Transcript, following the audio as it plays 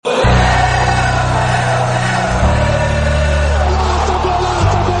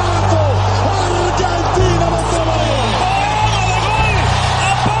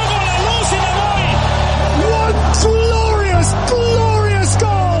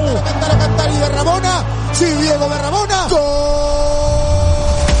Sí, Diego Maradona.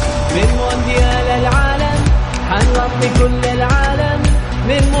 من مونديال العالم حنغطي كل العالم.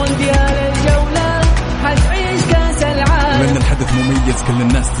 من مونديال الجولة حتعيش كاس العالم. من الحدث مميز كل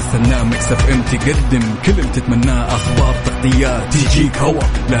الناس تستناه. ميكس اف ام تقدم كل اللي تتمناه. اخبار تغطيات تجيك هوا.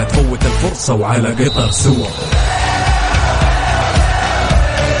 لا تفوت الفرصة وعلى قطر سوا.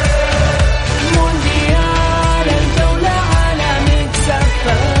 مونديال الجولة على ميكس اف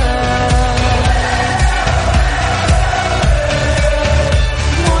ام.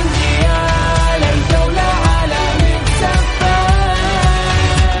 مونديال الجولة على ميكس اف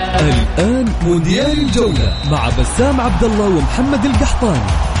ام. الآن مونديال الجولة مع بسام عبد الله ومحمد القحطاني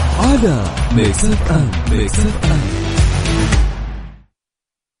على ميكس اف ام. ميكس اف ام.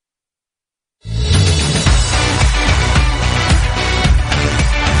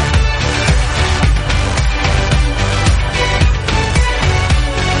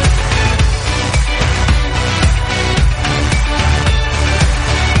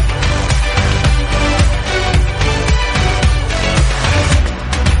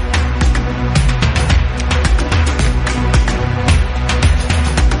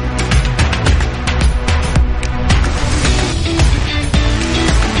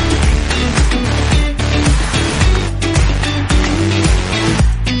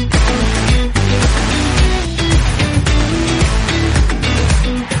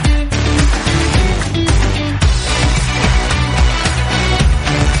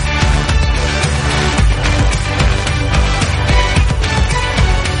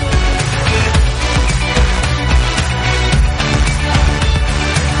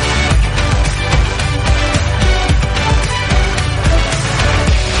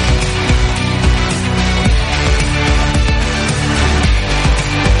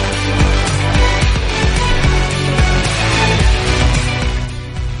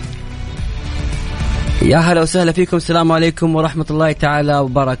 يا هلا وسهلا فيكم. السلام عليكم ورحمة الله تعالى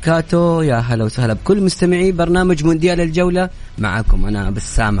وبركاته. يا هلا وسهلا بكل مستمعي برنامج مونديال الجولة. معكم أنا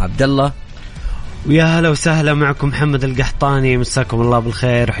بسام عبد الله. ويا هلا وسهلا معكم محمد القحطاني. مساكم الله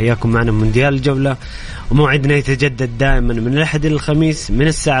بالخير وحياكم معنا مونديال الجولة. وموعدنا يتجدد دائما من الأحد إلى الخميس من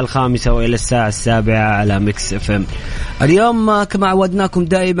الساعة 5 وإلى الساعة 7 على ميكس اف ام. اليوم كما عودناكم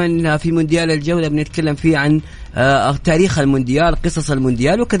دائما في مونديال الجولة بنتكلم فيه عن تاريخ المونديال، قصص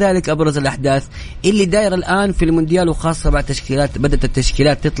المونديال، وكذلك أبرز الأحداث اللي داير الآن في المونديال، وخاصة بعد تشكيلات بدأت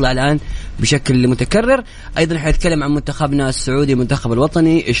التشكيلات تطلع الآن بشكل متكرر. أيضا حنتكلم عن منتخبنا السعودي، المنتخب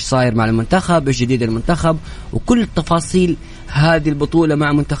الوطني، إيش صاير مع المنتخب، إيش جديد المنتخب، وكل التفاصيل هذه البطولة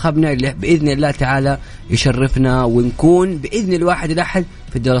مع منتخبنا اللي بإذن الله تعالى يشرفنا ونكون بإذن الواحد الأحد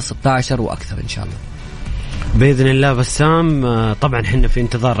في الدور 16 وأكثر إن شاء الله بإذن الله. بسام طبعا حنا في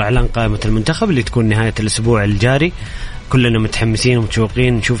انتظار إعلان قائمة المنتخب اللي تكون نهاية الأسبوع الجاري. كلنا متحمسين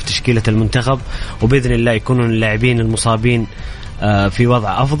ومتشوقين نشوف تشكيلة المنتخب، وبإذن الله يكونون اللاعبين المصابين في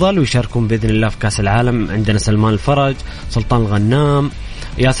وضع أفضل ويشاركون بإذن الله في كأس العالم. عندنا سلمان الفرج، سلطان الغنام،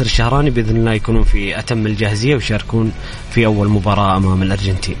 ياسر الشهراني، بإذن الله يكونون في أتم الجاهزية ويشاركون في أول مباراة أمام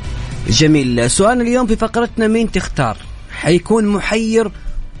الأرجنتين. جميل. سؤال اليوم في فقرتنا مين تختار حيكون محير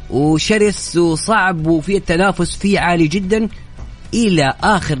وشرس وصعب وفي التنافس فيه عالي جدا إلى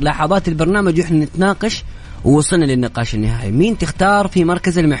آخر لحظات البرنامج. وإحنا نتناقش ووصلنا للنقاش النهائي. مين تختار في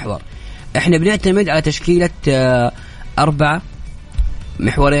مركز المحور؟ إحنا بنعتمد على تشكيلة 4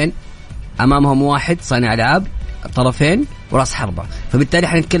 محورين أمامهم 1 صانع ألعاب، طرفين وراس حربة، فبالتالي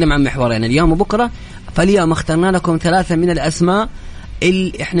حنتكلم عن محورين اليوم وبكرة. فاليوم اخترنا لكم 3 من الأسماء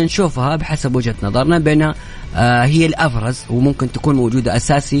اللي احنا نشوفها بحسب وجهة نظرنا بينها هي الأفرز وممكن تكون موجودة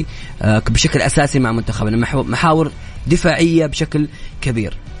أساسي بشكل أساسي مع منتخبنا، محاور دفاعية بشكل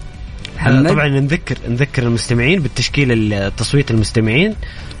كبير. طبعا نذكر المستمعين بالتشكيل، تصويت المستمعين: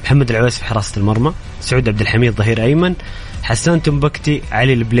 محمد العويس في حراسة المرمى، سعود عبد الحميد ظهير أيمن، حسان تنبكتي،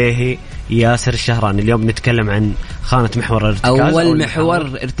 علي البليهي، ياسر الشهراني. اليوم نتكلم عن خانة محور الارتكاز. أول محور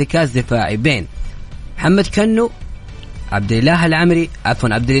ارتكاز دفاعي بين محمد كنو، عبد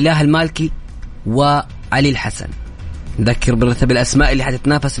الإله المالكي وعلي الحسن. نذكر برتب الأسماء اللي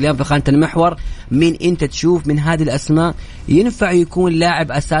حتتنافس اليوم في خانة المحور. مين أنت تشوف من هذه الأسماء ينفع يكون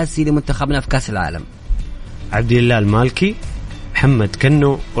لاعب أساسي لمنتخبنا في كأس العالم؟ عبد الإله المالكي، محمد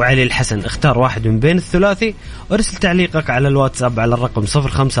كنو وعلي الحسن. اختار واحد من بين الثلاثي وارسل تعليقك على الواتساب على الرقم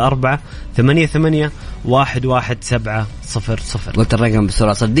 0548811700. قلت الرقم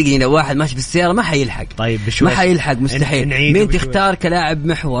بسرعة صدقني، لو واحد ماشي في السيارة ما حيلحق. طيب ما حيلحق مستحيل. مين تختار كلاعب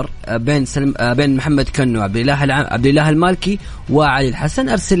محور بين محمد كنو، عبد الإله المالكي وعلي الحسن؟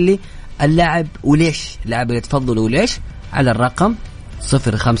 ارسل لي اللاعب وليش، اللاعب اللي تفضله وليش، على الرقم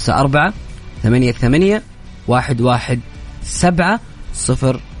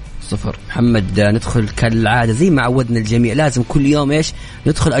 0548811700. 0-0. محمد ندخل كالعادة زي ما عودنا الجميع، لازم كل يوم إيش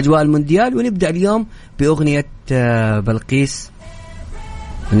ندخل أجواء المونديال، ونبدأ اليوم بأغنية بلقيس،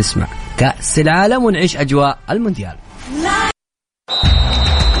 ونسمع كأس العالم ونعيش أجواء المونديال.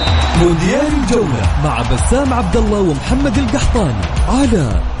 مونديال الجولة مع بسام عبد الله ومحمد القحطاني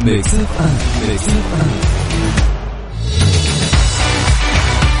على ميكس اف ام. ميكس اف ام.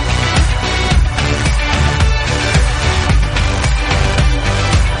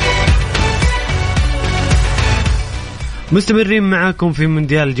 مستمرين معاكم في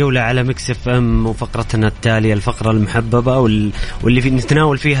مونديال الجولة على ميكس اف ام، وفقرتنا التالية الفقرة المحببة واللي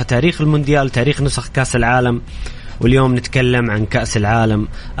نتناول فيها تاريخ المونديال، تاريخ نسخ كأس العالم. واليوم نتكلم عن كأس العالم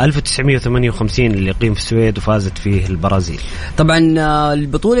 1958 اللي يقيم في السويد وفازت فيه البرازيل. طبعا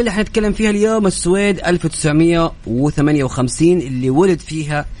البطولة اللي حنتكلم فيها اليوم السويد 1958 اللي ولد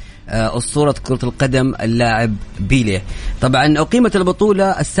فيها أسطورة كرة القدم اللاعب بيليه. طبعا أقيمت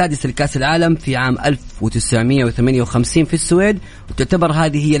البطولة السادسة لكأس العالم في عام 1958 في السويد، وتعتبر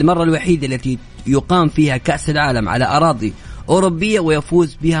هذه هي المرة الوحيدة التي يقام فيها كأس العالم على أراضي أوروبية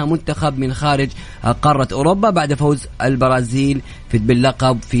ويفوز بها منتخب من خارج قارة أوروبا بعد فوز البرازيل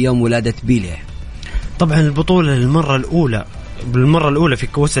باللقب في يوم ولادة بيليه. طبعا البطولة بالمرة الأولى في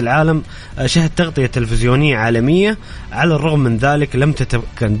كأس العالم شهد تغطية تلفزيونية عالمية. على الرغم من ذلك لم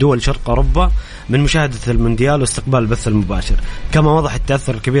تتمكن دول شرق أوروبا من مشاهدة المونديال واستقبال البث المباشر، كما وضح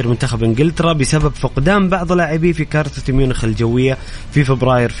التأثر الكبير منتخب إنجلترا بسبب فقدان بعض لاعبيه في كارثة ميونخ الجوية في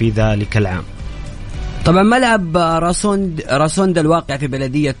فبراير في ذلك العام. طبعا ملعب راسوند الواقع في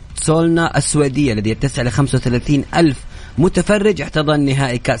بلدية سولنا السويدية الذي يتسع ل 35,000 متفرج احتضن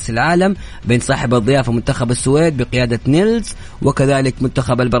نهائي كأس العالم بين صاحب الضيافة منتخب السويد بقيادة نيلز، وكذلك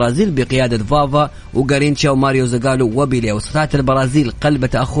منتخب البرازيل بقيادة فافا وغارينشا وماريو زاغالو وبيليه. واستطاعت البرازيل قلب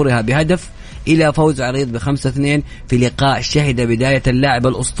تأخرها بهدف إلى فوز عريض ب5-2 في لقاء شهد بداية اللاعب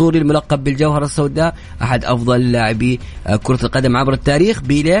الأسطوري الملقب بالجوهرة السوداء، أحد أفضل لاعبي كرة القدم عبر التاريخ،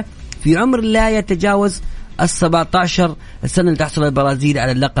 بيليه في عمر لا يتجاوز 17 سنة لتحصل البرازيل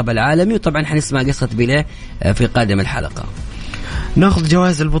على اللقب العالمي. وطبعا حنسمع قصة بيليه في قادم الحلقة. ناخذ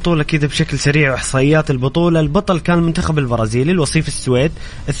جوائز البطولة كذا بشكل سريع وإحصائيات البطولة. البطل كان المنتخب البرازيلي، الوصيف السويد،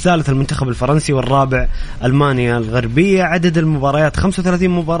 الثالث المنتخب الفرنسي، والرابع ألمانيا الغربية. عدد المباريات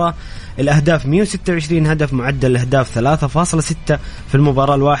 35 مباراة، الأهداف 126 هدف، معدل الأهداف 3.6 في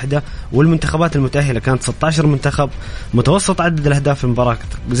المباراة الواحدة، والمنتخبات المتأهلة كانت 16 منتخب. متوسط عدد الأهداف في المباراة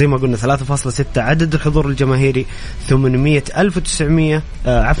زي ما قلنا 3.6. عدد الحضور الجماهيري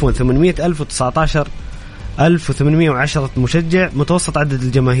 819 مشجع. متوسط عدد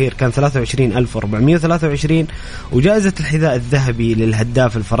الجماهير كان 23,423. وجائزة الحذاء الذهبي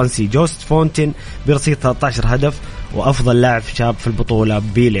للهداف الفرنسي جوست فونتين برصيد 13 هدف، وأفضل لاعب شاب في البطولة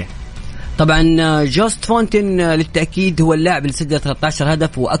بيليه. طبعا جوست فونتين للتأكيد هو اللاعب اللي سجل 13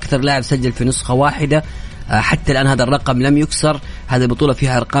 هدف وأكثر لاعب سجل في نسخة واحدة. حتى الآن هذا الرقم لم يكسر. هذه البطولة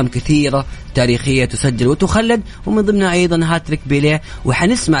فيها أرقام كثيرة تاريخية تسجل وتخلد، ومن ضمنها أيضا هاتريك بيليه.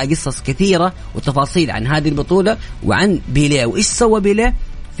 وحنسمع قصص كثيرة وتفاصيل عن هذه البطولة وعن بيليه وإيش سوى بيليه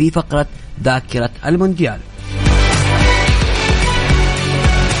في فقرة ذاكرة المونديال.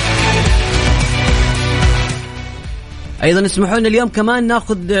 أيضا اسمحوا لنا اليوم كمان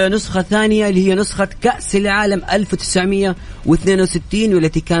ناخذ نسخة ثانية اللي هي نسخة كأس العالم 1962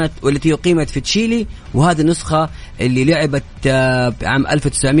 والتي أقيمت في تشيلي. وهذه النسخة اللي لعبت عام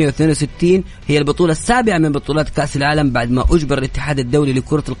 1962 هي البطولة السابعة من بطولات كأس العالم بعد ما أجبر الاتحاد الدولي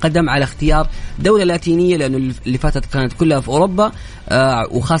لكرة القدم على اختيار دولة لاتينية، لأنه اللي فاتت كانت كلها في أوروبا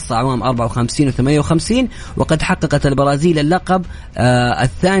وخاصة عام 54 و58. وقد حققت البرازيل اللقب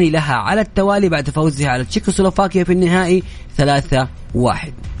الثاني لها على التوالي بعد فوزها على تشيكوسلوفاكيا في النهائي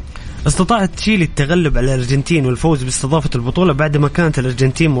 3-1. استطاعت تشيلي التغلب على الأرجنتين والفوز باستضافة البطولة بعدما كانت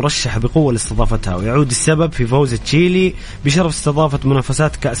الأرجنتين مرشحة بقوة لاستضافتها. ويعود السبب في فوز تشيلي بشرف استضافة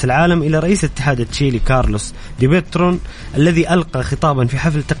منافسات كأس العالم إلى رئيس اتحاد تشيلي كارلوس دي بيترون، الذي ألقى خطابا في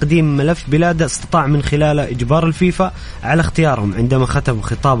حفل تقديم ملف بلاده استطاع من خلاله إجبار الفيفا على اختيارهم، عندما ختم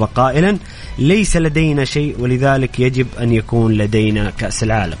خطابه قائلا: ليس لدينا شيء ولذلك يجب أن يكون لدينا كأس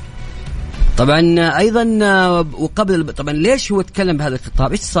العالم. طبعا أيضا وقبل طبعا ليش هو تكلم بهذا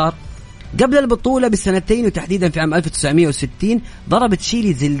الخطاب؟ إيش صار؟ قبل البطولة بسنتين وتحديدا في عام 1960 ضرب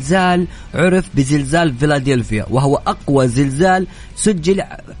تشيلي زلزال عرف بزلزال فيلادلفيا، وهو أقوى زلزال سجل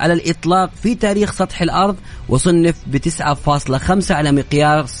على الإطلاق في تاريخ سطح الأرض، وصنف ب9.5 على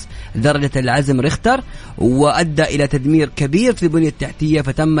مقياس درجة العزم ريختر، وأدى إلى تدمير كبير في البنية التحتية.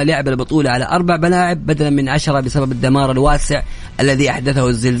 فتم لعب البطولة على 4 ملاعب بدلا من 10 بسبب الدمار الواسع الذي أحدثه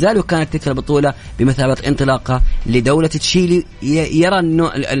الزلزال. وكانت تلك البطولة بمثابة انطلاقة لدولة تشيلي يرى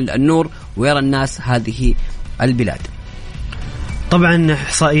النور ويرى الناس هذه البلاد. طبعا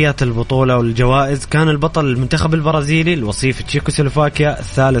إحصائيات البطولة والجوائز: كان البطل المنتخب البرازيلي، الوصيف تشيكوسلوفاكيا،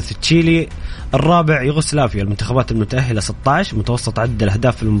 الثالث تشيلي، الرابع يوغوسلافيا. المنتخبات المتأهلة 16، متوسط عدد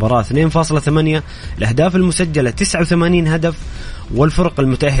الأهداف في المباراة 2.8، الأهداف المسجلة 89 هدف. والفرق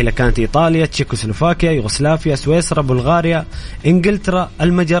المتأهلة كانت إيطاليا، تشيكوسلوفاكيا، يوغوسلافيا، سويسرا، بلغاريا، إنجلترا،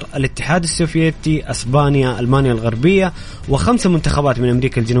 المجر، الاتحاد السوفيتي، أسبانيا، ألمانيا الغربية، و5 منتخبات من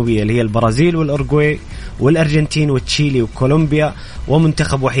أمريكا الجنوبية اللي هي البرازيل والأورغواي والأرجنتين وتشيلي وكولومبيا،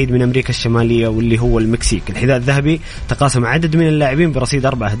 ومنتخب وحيد من أمريكا الشمالية واللي هو المكسيك. الحذاء الذهبي تقاسم عدد من اللاعبين برصيد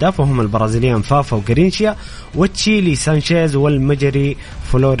 4 أهداف، وهم البرازيليان فافا وغارينشيا، والتشيلي سانشيز، والمجري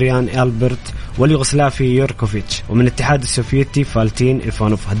فلوريان ألبرت، واليوغوسلافي يوركوفيتش، ومن الاتحاد السوفيتي فالتين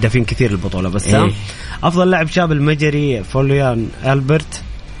إيفانوف. هدافين كثير البطولة. بس أفضل لاعب شاب المجري فلوريان ألبرت،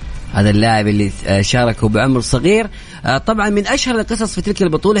 هذا اللاعب اللي شاركه بعمر صغير. طبعا من أشهر القصص في تلك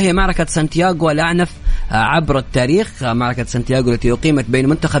البطولة هي معركة سانتياغو الأعنف عبر التاريخ. معركة سانتياغو التي أقيمت بين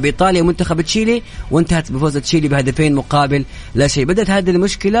منتخب إيطاليا ومنتخب تشيلي، وانتهت بفوز تشيلي بهدفين مقابل لا شيء. بدأت هذه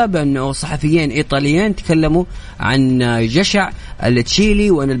المشكلة بأنه صحفيين إيطاليين تكلموا عن جشع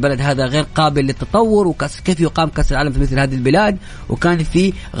التشيلي، وأن البلد هذا غير قابل للتطور، وكيف يقام كأس العالم في مثل هذه البلاد. وكان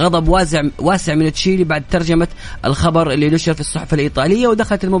في غضب واسع من تشيلي بعد ترجمة الخبر اللي نشر في الصحف الإيطالية،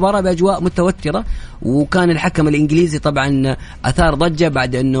 ودخلت المباراة بأجواء متوترة. وكان الحكم الإنجليزي طبعا أثار ضجة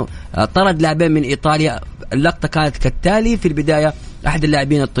بعد أنه طرد لاعبين من إيطاليا. اللقطة كانت كالتالي: في البداية أحد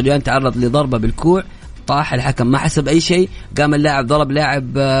اللاعبين الطليان تعرض لضربة بالكوع، طاح، الحكم ما حسب أي شيء، قام اللاعب ضرب لاعب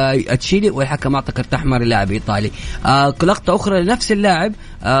تشيلي، والحكم أعطى كرت أحمر للاعب إيطالي. لقطة أخرى لنفس اللاعب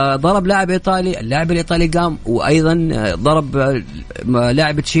ضرب لاعب إيطالي، اللاعب الإيطالي قام وأيضا ضرب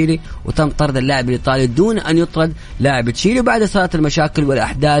لاعب تشيلي، وتم طرد اللاعب الإيطالي دون أن يطرد لاعب تشيلي. وبعد صارت المشاكل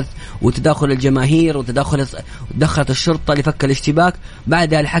والأحداث وتداخل الجماهير ودخلت الشرطة لفك الاشتباك.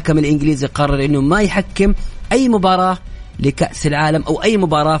 بعدها الحكم الإنجليزي قرر إنه ما يحكم أي مباراة لكأس العالم أو أي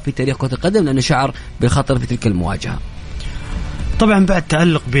مباراة في تاريخ كرة القدم، لأنه شعر بالخطر في تلك المواجهة. طبعا بعد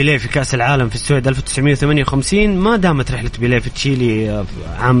تألق بيليه في كأس العالم في السويد 1958 ما دامت رحلة بيليه في تشيلي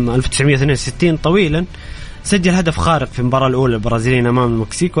عام 1962 طويلا. سجل هدف خارق في المباراة الأولى البرازيليين أمام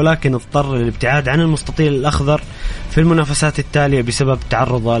المكسيك، ولكن اضطر للابتعاد عن المستطيل الأخضر في المنافسات التالية بسبب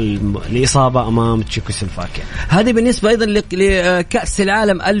تعرضه لإصابة أمام تشيكوسلوفاكيا. هذه بالنسبة أيضا لكأس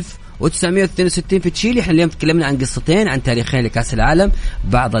العالم 1962 في تشيلي. احنا اليوم تكلمنا عن قصتين عن تاريخين لكأس العالم،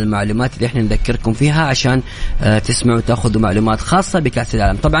 بعض المعلومات اللي احنا نذكركم فيها عشان تسمعوا وتاخذوا معلومات خاصة بكأس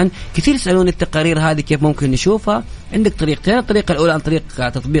العالم. طبعا كثير يسألون التقارير هذه كيف ممكن نشوفها. عندك طريقتين: الطريقة الأولى عن طريق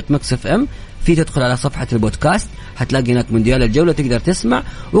تطبيق ميكس اف ام، في تدخل على صفحة البودكاست هتلاقي هناك مونديال الجولة تقدر تسمع،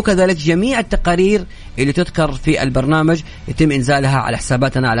 وكذلك جميع التقارير اللي تذكر في البرنامج يتم إنزالها على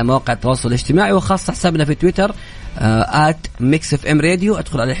حساباتنا على مواقع التواصل الاجتماعي، وخاصة حسابنا في تويتر @mixfmradio.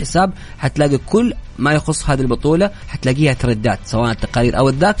 ادخل على الحساب هتلاقي كل ما يخص هذه البطولة، هتلاقيها تردات سواء التقارير أو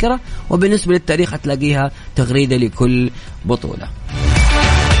الذاكرة، وبالنسبة للتاريخ هتلاقيها تغريدة لكل بطولة.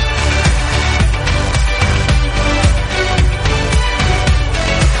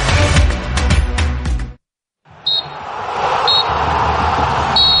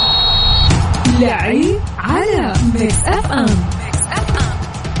 لعيب على ميكس اف ام.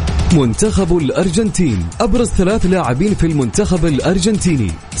 منتخب الأرجنتين أبرز 3 لاعبين في المنتخب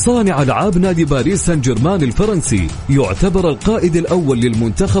الأرجنتيني. صانع ألعاب نادي باريس سان جيرمان الفرنسي، يعتبر القائد الأول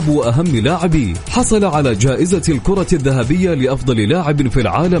للمنتخب وأهم لاعبيه. حصل على جائزة الكرة الذهبية لأفضل لاعب في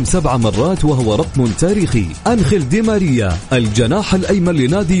العالم 7 مرات، وهو رقم تاريخي. أنخيل دي ماريا، الجناح الأيمن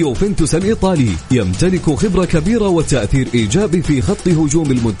لنادي يوفنتوس الإيطالي، يمتلك خبرة كبيرة وتأثير إيجابي في خط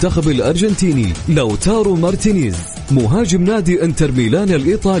هجوم المنتخب الأرجنتيني. لوتارو مارتينيز، مهاجم نادي انتر ميلان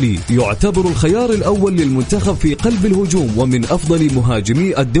الإيطالي، يعتبر الخيار الأول للمنتخب في قلب الهجوم ومن أفضل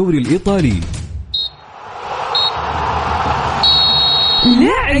مهاجمي الدوري الإيطالي.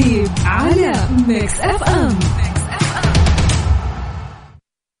 لعيب على ميكس اف ام.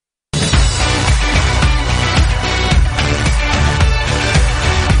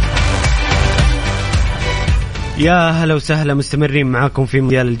 يا هلا وسهلا، مستمرين معاكم في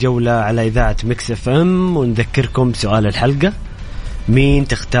مونديال الجولة على إذاعة ميكس اف ام. ونذكركم سؤال الحلقة: مين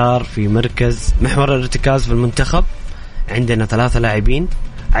تختار في مركز محور الارتكاز في المنتخب؟ عندنا 3 لاعبين: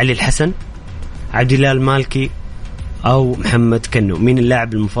 علي الحسن، عبد الله المالكي، أو محمد كنو. مين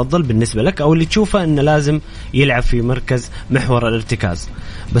اللاعب المفضل بالنسبة لك أو اللي تشوفه أنه لازم يلعب في مركز محور الارتكاز؟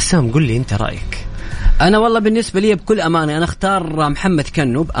 بسام قل لي أنت رأيك. أنا والله بالنسبة لي بكل أمانة أنا اختار محمد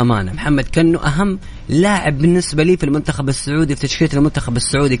كنو. بأمانة محمد كنو أهم لاعب بالنسبة لي في المنتخب السعودي، في تشكيلة المنتخب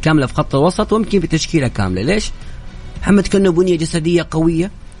السعودي كاملة في خط الوسط، ويمكن في تشكيلة كاملة. ليش؟ محمد كنو بنية جسدية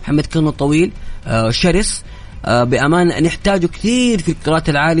قوية، محمد كنو طويل، شرس، بأمانة نحتاجه كثير في الكرات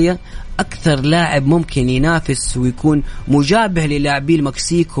العالية. أكثر لاعب ممكن ينافس ويكون مجابه للاعبي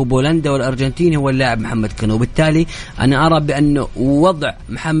المكسيك وبولندا والأرجنتين هو اللاعب محمد كنو. وبالتالي أنا أرى بأنه وضع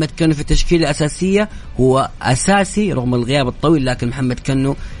محمد كنو في التشكيلة الأساسية هو أساسي رغم الغياب الطويل، لكن محمد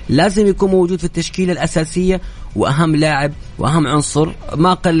كنو لازم يكون موجود في التشكيلة الأساسية وأهم لاعب وأهم عنصر.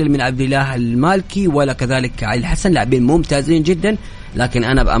 ما قلل من عبد الله المالكي ولا كذلك علي الحسن، لاعبين ممتازين جدا، لكن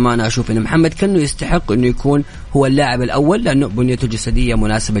أنا بأمانة أشوف أن محمد كنو يستحق أنه يكون هو اللاعب الأول لأنه بنيته الجسدية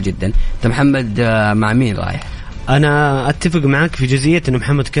مناسبة جدا. أنت محمد مع مين رايح؟ أنا أتفق معك في جزئية أنه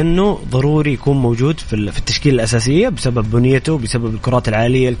محمد كنو ضروري يكون موجود في التشكيلة الأساسية بسبب بنيته، بسبب الكرات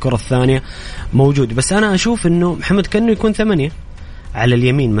العالية، الكرة الثانية موجود. بس أنا أشوف أنه محمد كنو يكون 8 على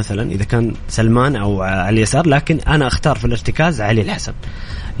اليمين مثلا إذا كان سلمان أو على اليسار، لكن أنا أختار في الارتكاز علي الحسن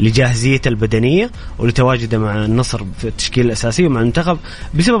لجاهزيته البدنية ولتواجده مع النصر في التشكيلة الأساسية مع المنتخب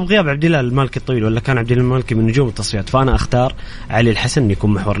بسبب غياب عبد الله المالكي الطويل، ولا كان عبد الله المالكي من نجوم التصفيات. فأنا أختار علي الحسن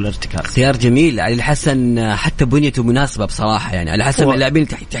يكون محور الارتكاز. اختيار جميل. علي الحسن حتى بنيته مناسبة بصراحة، يعني علي الحسن من اللاعبين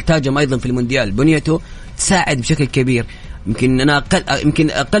تحتاجهم أيضا في المونديال، بنيته تساعد بشكل كبير. يمكن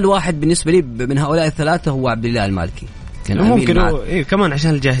أقل واحد بالنسبة لي من هؤلاء الثلاثة هو عبد الله المالكي. ممكن إيه كمان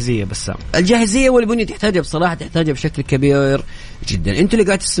عشان الجاهزية، بس الجاهزية والبنية تحتاجها بصراحة، تحتاجها بشكل كبير جدا. انتوا اللي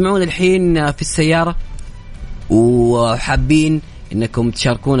قاعد تسمعون الحين في السيارة وحابين انكم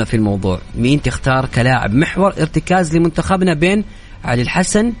تشاركونا في الموضوع، مين تختار كلاعب محور ارتكاز لمنتخبنا بين علي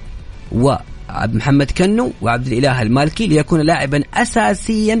الحسن ومحمد كنو وعبد الإله المالكي ليكون لاعبا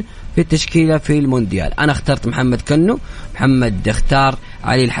أساسيا في التشكيلة في المونديال؟ أنا اخترت محمد كنو، محمد اختار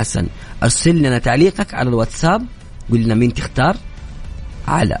علي الحسن. أرسل لنا تعليقك على الواتساب، قلنا مين تختار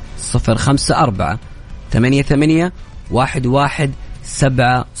على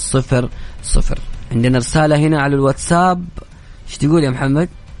 0548811700. عندنا رسالة هنا على الواتساب، ايش تقول يا محمد؟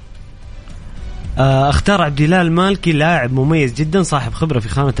 اختار عبد الله المالكي، لاعب مميز جدا صاحب خبرة في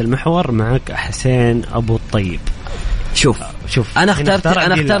خانة المحور. معك حسين أبو الطيب. شوف أنا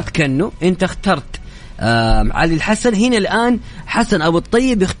اخترت كنو، أنت اخترت علي الحسن. هنا الآن حسن أبو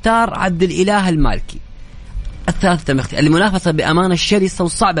الطيب اختار عبد الإله المالكي. الثالثة المنافسة بأمانة شرسة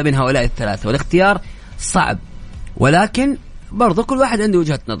وصعبة بين هؤلاء الثلاثة، والاختيار صعب، ولكن برضو كل واحد عنده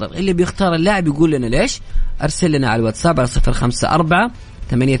وجهة نظر. اللي بيختار اللاعب يقول لنا ليش. أرسل لنا على الواتساب على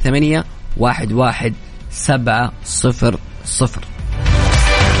 0548811700.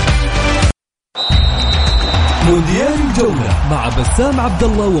 مونديال الجولة مع بسام عبد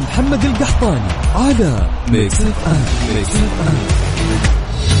الله ومحمد القحطاني على ميكس اف ام.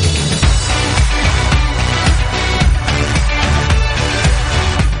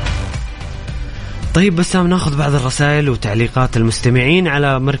 طيب بسام، ناخذ بعض الرسائل وتعليقات المستمعين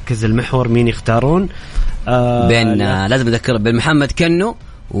على مركز المحور مين يختارون. لازم أذكر بين محمد كنو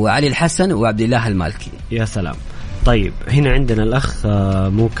وعلي الحسن وعبد الله المالكي. يا سلام. طيب هنا عندنا الأخ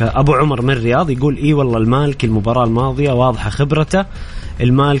موكا أبو عمر من الرياض يقول إيه والله المالكي المباراة الماضية واضحة خبرته،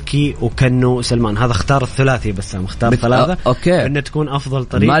 المالكي وكنو سلمان. هذا اختار الثلاثي، بس اختار ثلاثة أوكي إنه تكون أفضل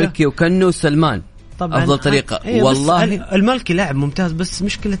طريقة. المالكي وكنو سلمان طبعا أفضل طريقة. والله المالكي لاعب ممتاز، بس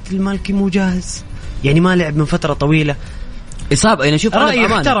مشكلة المالكي مو جاهز، يعني ما لعب من فترة طويلة، إصابة. أنا شوف رأيي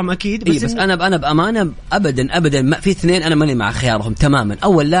احترم أكيد، بس أنا بأمانة أبدا ما في اثنين أنا ماني مع خيارهم تماما.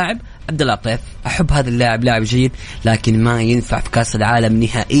 أول لاعب عبد الله الطيف، أحب هذا اللاعب، لاعب جيد، لكن ما ينفع في كأس العالم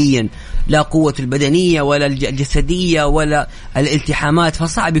نهائيا، لا قوة البدنية ولا الجسدية ولا الالتحامات،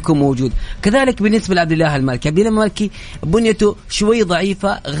 فصعب يكون موجود. كذلك بالنسبة لعبد الله المالكي، عبد الله المالكي بنيته شوي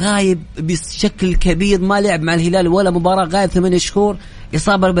ضعيفة، غايب بشكل كبير، ما لعب مع الهلال ولا مباراة، غايب 8 شهور،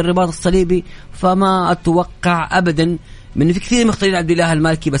 إصابة بالرباط الصليبي. فما أتوقع أبدا من في كثير مختارين عبد الله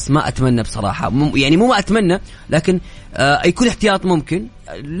المالكي، بس ما أتمنى بصراحة، يعني مو ما أتمنى، لكن يكون احتياط ممكن،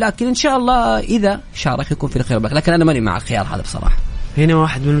 لكن إن شاء الله إذا شارك يكون في الخير بك، لكن أنا ماني مع الخيار هذا بصراحة. هنا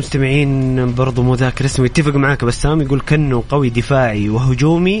واحد من المستمعين برضو مو ذاكر اسمه يتفق معك بسام، يقول كنو قوي دفاعي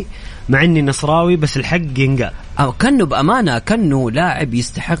وهجومي مع إني نصراوي بس الحق ينقال. كنو بأمانة كنو لاعب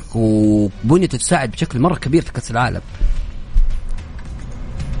يستحق وبنيته تساعد بشكل مرة كبير في كأس العالم.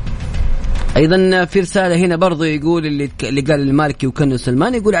 أيضا في رسالة هنا برضو يقول اللي قال المالكي وكنو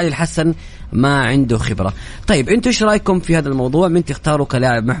سلمان، يقول علي الحسن ما عنده خبرة. طيب أنتوا إيش رأيكم في هذا الموضوع؟ من تختاروا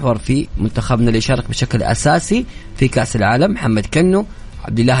كلاعب محور في منتخبنا اللي يشارك بشكل أساسي في كأس العالم؟ محمد كنو،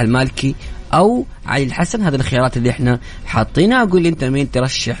 عبد الله المالكي، أو علي الحسن؟ هذه الخيارات اللي احنا حاطينها. أقول لي أنت مين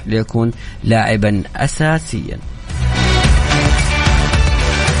ترشح ليكون لاعبا أساسيا.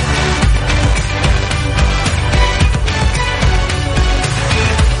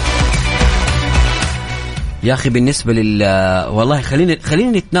 يا أخي بالنسبة والله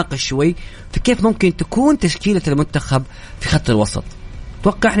خلينا نتناقش شوي في كيف ممكن تكون تشكيلة المنتخب في خط الوسط.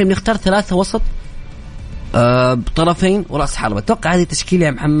 توقع احنا بنختار 3 وسط بطرفين ورأس حربة. توقع هذه التشكيلة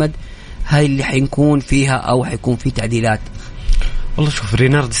يا محمد هاي اللي حيكون فيها أو حيكون في تعديلات؟ والله شوف،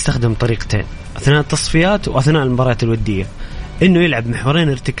 رينارد استخدم طريقتين أثناء التصفيات وأثناء المباريات الودية، إنه يلعب محورين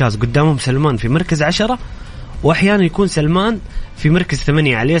ارتكاز قدامهم سلمان في مركز 10، وأحيانا يكون سلمان في مركز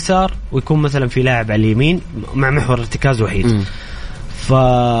 8 على اليسار، ويكون مثلا في لاعب على اليمين مع محور ارتكاز وحيد.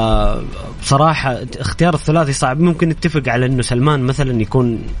 فبصراحة اختيار الثلاثي صعب. ممكن نتفق على أنه سلمان مثلا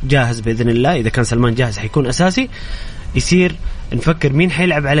يكون جاهز بإذن الله، إذا كان سلمان جاهز حيكون أساسي. يصير نفكر مين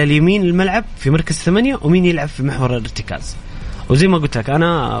حيلعب على اليمين الملعب في مركز 8 ومين يلعب في محور الارتكاز. وزي ما قلت لك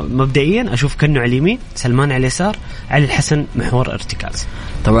أنا مبدئيا أشوف كأنه على اليمين، سلمان على اليسار، علي الحسن محور ارتكاز.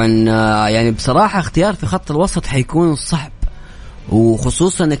 طبعا يعني بصراحة اختيار في خط الوسط حيكون صعب،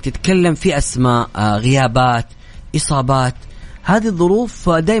 وخصوصا أنك تتكلم في أسماء، غيابات، إصابات. هذه الظروف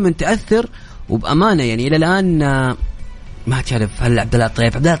دائما تأثر. وبأمانة يعني إلى الآن ما تعرف هل عبد الله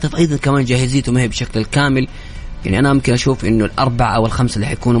الطيف أيضا كمان جاهزيته ما هي بشكل الكامل. يعني أنا ممكن أشوف إنه 4 أو 5 اللي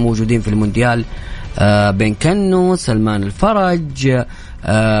حيكونوا موجودين في المونديال بن كنو، سلمان الفرج،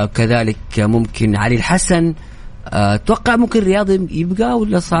 كذلك ممكن علي الحسن. توقع ممكن رياض يبقى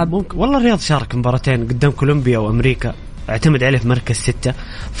ولا صعب؟ ممكن والله رياض شارك مباراتين قدام كولومبيا وأمريكا، اعتمد عليه في مركز 6.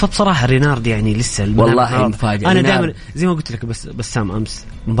 فبصراحة رينارد يعني لسه والله مفاجئ. أنا دائما زي ما قلت لك بس سام أمس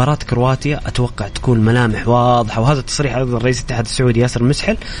مباراة كرواتيا أتوقع تكون ملامح واضحة، وهذا التصريح أيضا رئيس الاتحاد السعودي ياسر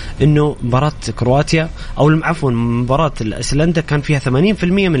مسحل، إنه مباراة كرواتيا أو عفوا مباراة أيسلندا كان فيها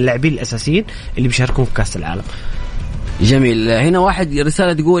 80% من اللاعبين الأساسيين اللي بيشاركون في كأس العالم. جميل. هنا واحد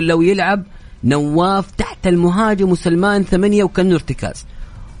رسالة تقول لو يلعب نواف تحت المهاجم وسلمان 8 وكأنه ارتكاز،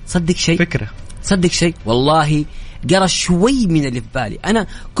 صدق شيء فكرة، صدق شيء والله قرأ شوي من اللي في بالي. أنا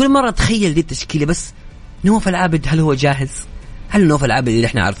كل مرة أتخيل دي التشكيلة، بس نواف العابد هل هو جاهز؟ هل نواف العابد اللي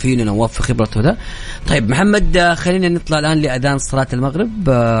احنا عارفينه نواف في خبرته ده؟ طيب محمد، خلينا نطلع الآن لأذان صلاة المغرب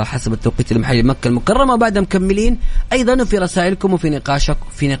حسب التوقيت المحلي مكة المكرمة، بعد مكملين أيضا في رسائلكم وفي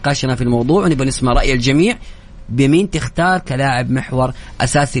نقاشنا في الموضوع، ونبغى نسمع رأي الجميع بمين تختار كلاعب محور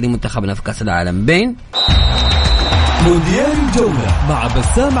أساسي لمنتخبنا في كأس العالم. بين مونديال الجولة مع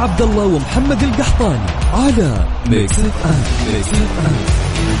بسام عبد الله ومحمد القحطاني على ميكس اف ام.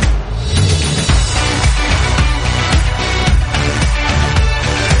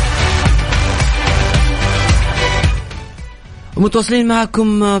 متواصلين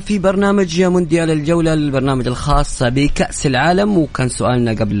معكم في برنامج مونديال الجولة، البرنامج الخاص بكأس العالم. وكان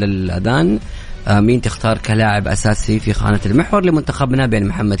سؤالنا قبل الأذان مين تختار كلاعب أساسي في خانة المحور لمنتخبنا بين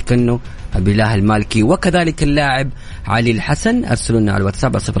محمد كنو، بالله المالكي، وكذلك اللاعب علي الحسن. أرسلونا على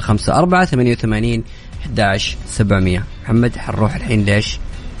الواتساب 0548811700. محمد حنروح الحين ليش؟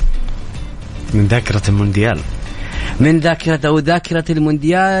 من ذاكرة المونديال، من ذاكرة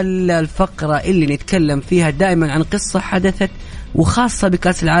المونديال، الفقرة اللي نتكلم فيها دائما عن قصة حدثت وخاصة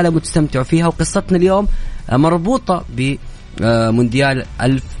بكأس العالم وتستمتعوا فيها. وقصتنا اليوم مربوطة بمونديال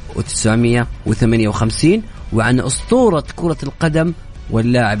 1958 وعن أسطورة كرة القدم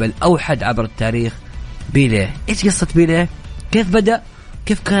واللاعب الأوحد عبر التاريخ بيليه. إيش قصة بيليه؟ كيف بدأ؟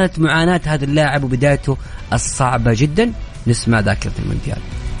 كيف كانت معاناة هذا اللاعب وبدايته الصعبة جدا؟ نسمع ذاكرة المونديال.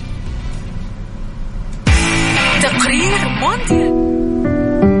 تقرير مونديال.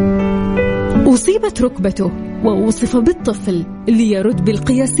 أصيبت ركبته ووصف بالطفل ليرد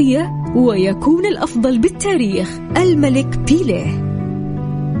بالقياسية ويكون الأفضل بالتاريخ، الملك بيليه.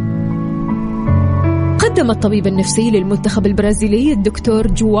 قدم الطبيب النفسي للمنتخب البرازيلي الدكتور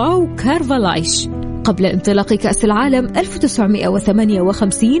جواو كارفالايش قبل انطلاق كأس العالم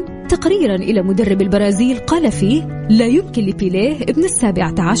 1958 تقريرا إلى مدرب البرازيل قال فيه: لا يمكن لبيليه ابن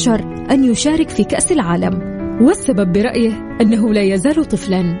 17 أن يشارك في كأس العالم، والسبب برأيه أنه لا يزال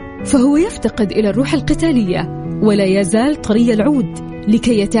طفلا، فهو يفتقد إلى الروح القتالية ولا يزال طري العود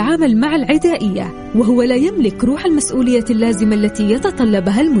لكي يتعامل مع العدائية، وهو لا يملك روح المسؤولية اللازمة التي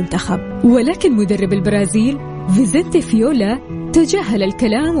يتطلبها المنتخب. ولكن مدرب البرازيل فيزنتي فيولا تجاهل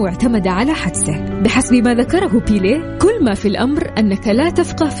الكلام واعتمد على حدسه. بحسب ما ذكره بيليه، كل ما في الأمر أنك لا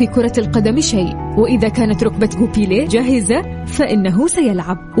تفقه في كرة القدم شيء، وإذا كانت ركبة بيليه جاهزة فإنه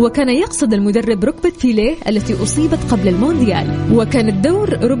سيلعب. وكان يقصد المدرب ركبة بيليه التي أصيبت قبل المونديال، وكان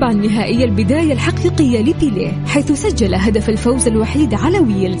الدور ربع النهائي البداية الحقيقية لبيليه، حيث سجل هدف الفوز الوحيد على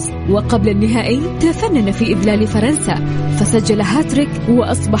ويلز، وقبل النهائي تفنن في إذلال فرنسا فسجل هاتريك،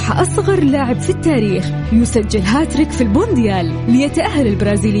 وأصبح أصغر لاعب في التاريخ يسجل هاتريك في المونديال، ليتأهل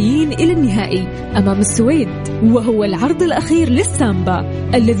البرازيليين إلى النهائي أمام السويد، وهو العرض الأخير للسامبا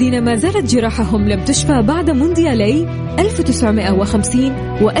الذين ما زالت جراحهم لم تشفى بعد مونديالي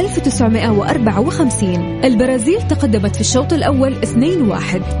 1950 و1954. البرازيل تقدمت في الشوط الأول 2-1،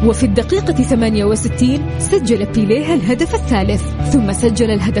 وفي الدقيقة 68 سجل بيليه الهدف الثالث، ثم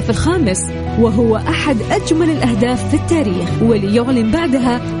سجل الهدف الخامس وهو أحد أجمل الأهداف في التاريخ، وليعلن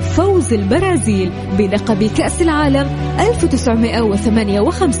بعدها فوز البرازيل بلقب كأس العالم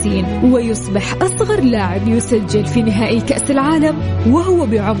 1958، ويصبح أصغر لاعب يسجل في نهائي كأس العالم وهو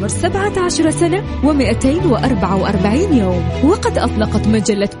بعمر 17 سنة و244 يوم. وقد أطلقت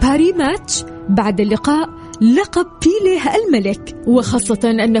مجلة باري ماتش بعد اللقاء لقب بيليه الملك، وخاصة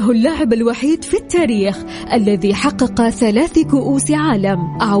أنه اللاعب الوحيد في التاريخ الذي حقق 3 كؤوس عالم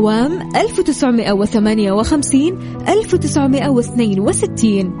أعوام 1958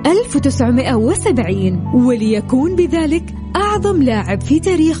 1962 1970، وليكون بذلك أعظم لاعب في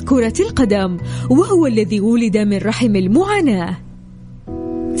تاريخ كرة القدم، وهو الذي ولد من رحم المعاناة.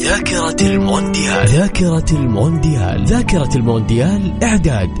 ذاكرة المونديال. ذاكرة المونديال. ذاكرة المونديال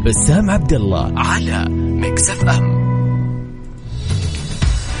إعداد بسام عبد الله على ميكس اف ام.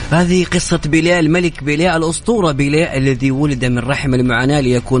 هذه قصة بيليه الملك، بيليه الأسطورة، بيليه الذي ولد من رحم المعاناة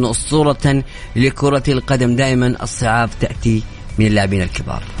ليكون أسطورة لكرة القدم. دائما الصعاب تأتي من اللاعبين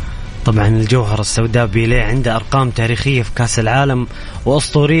الكبار. طبعا الجوهرة السوداء بيليه عنده أرقام تاريخية في كأس العالم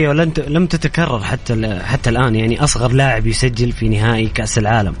وأسطورية ولم تتكرر حتى الآن. يعني أصغر لاعب يسجل في نهائي كأس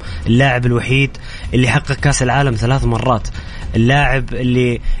العالم، اللاعب الوحيد اللي حقق كأس العالم 3 مرات، اللاعب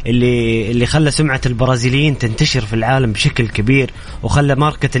اللي خلى سمعة البرازيليين تنتشر في العالم بشكل كبير، وخلى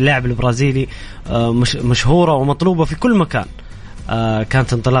ماركة اللاعب البرازيلي مشهورة ومطلوبة في كل مكان.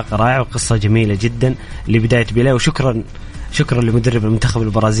 كانت انطلاقة رائعة وقصة جميلة جدا لبداية بيليه، وشكرا لمدرب المنتخب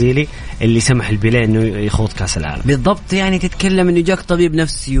البرازيلي اللي سمح البيليه انه يخوض كاس العالم. بالضبط، يعني تتكلم انه جاك طبيب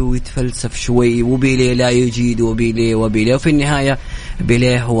نفسي ويتفلسف شوي، وبيليه لا يجيد وبيليه وفي النهايه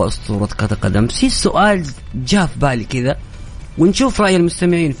بيليه هو اسطوره كره القدم. في سؤال جاء في بالي كذا ونشوف راي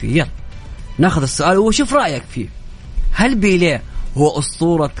المستمعين فيه. يلا ناخذ السؤال وشوف رايك فيه. هل بيليه هو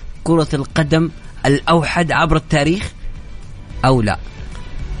اسطوره كره القدم الاوحد عبر التاريخ او لا؟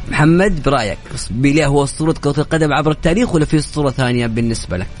 محمد برأيك بيليه هو أسطورة كرة القدم عبر التاريخ ولا في أسطورة ثانية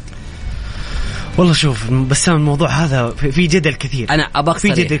بالنسبة لك؟ والله شوف بس الموضوع هذا في جدل كثير. أنا أبغى في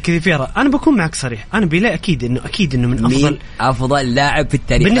جدل كثير فيها. أنا بكون معك صريح، أنا بيليه أكيد إنه من أفضل لاعب في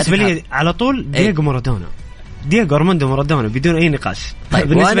التاريخ بالنسبة لي على طول. دييغو مارادونا، دييغو أرماندو مارادونا بدون أي نقاش. طيب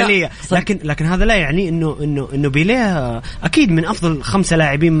بالنسبة لي لكن هذا لا يعني إنه بيليه أكيد من أفضل 5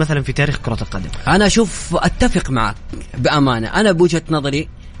 لاعبين مثلا في تاريخ كرة القدم. أنا شوف أتفق معك بأمانة. أنا بوجهة نظري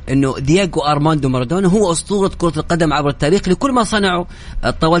إنه دييغو أرماندو مارادونا هو أسطورة كرة القدم عبر التاريخ لكل ما صنعه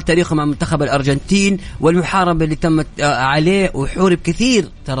طوال تاريخه مع منتخب الأرجنتين والمحاربة اللي تمت عليه، وحورب كثير.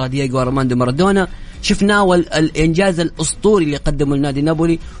 ترى دييغو أرماندو مارادونا شفناه والإنجاز الأسطوري اللي قدمه لنادي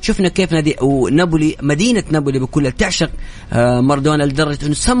نابولي. شفنا كيف نابولي مدينة نابولي بكل تعشق مارادونا لدرجة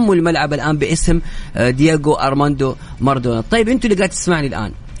إنه سموا الملعب الآن باسم دييغو أرماندو مارادونا. طيب أنتوا اللي قاعد تسمعني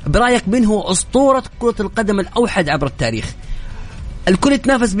الآن، برأيك من هو أسطورة كرة القدم الأوحد عبر التاريخ؟ الكل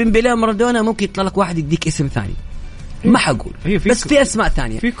يتنافس بين بيليه ومارادونا، ممكن يطلع لك واحد يديك اسم ثاني ما حقول، بس في اسماء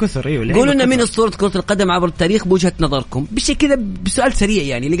ثانيه في كثر. قولوا لنا مين اسطوره كره القدم عبر التاريخ بوجهه نظركم بشيء كذا بسؤال سريع،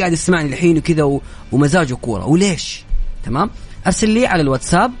 يعني اللي قاعد يسمعني الحين وكذا ومزاجه كوره وليش. تمام، ارسل لي على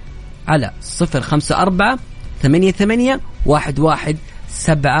الواتساب على 054 88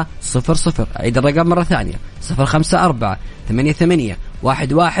 11700. أعيد الرقم مرة ثانية 054 88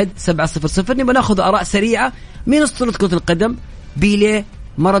 11700. نبغى ناخذ آراء سريعة. مين أسطورة كرة القدم؟ بيليه،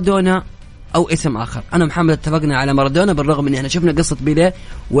 مارادونا أو اسم آخر؟ أنا محمد اتفقنا على مارادونا بالرغم أن احنا شفنا قصة بيليه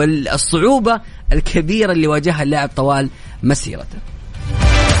والصعوبة الكبيرة اللي واجهها اللاعب طوال مسيرته.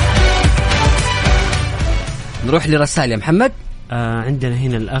 نروح لرسائل يا محمد. عندنا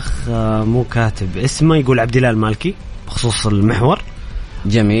هنا الأخ مو كاتب اسمه، يقول عبد الله المالكي بخصوص المحور.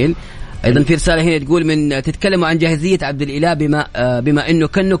 جميل. أيضا في رسالة هنا تقول من تتكلموا عن جاهزية عبد الإله بما أنه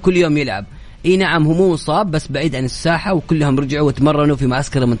كأنه كل يوم يلعب. اي نعم، هو مصاب بس بعيد عن الساحة وكلهم رجعوا وتمرنوا في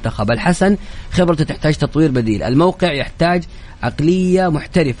معسكر المنتخب. الحسن خبرته تحتاج تطوير بديل. الموقع يحتاج عقلية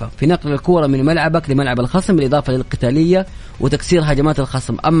محترفة في نقل الكرة من ملعبك لملعب الخصم بالإضافة للقتالية وتكسير هجمات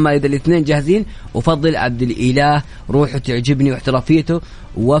الخصم. أما إذا الاثنين جاهزين أفضل عبد الإله، روحه تعجبني واحترافيته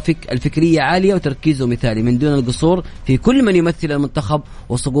الفكرية عالية وتركيزه مثالي من دون القصور في كل من يمثل المنتخب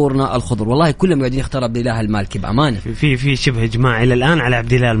وصقورنا الخضر. والله كلهم قاعدين يختار عبد الإله المالكي بأمانة. في شبه إجماع إلى الآن على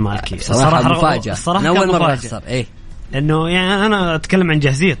عبد الإله المالكي. صراحة مفاجأة، أول مرة أخسر. انه يعني انا اتكلم عن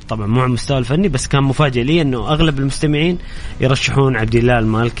جاهزيه طبعا مو عن المستوى الفني، بس كان مفاجئ لي انه اغلب المستمعين يرشحون عبد الله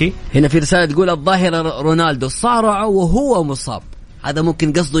المالكي. هنا في رساله تقول الظاهره رونالدو صارع وهو مصاب. هذا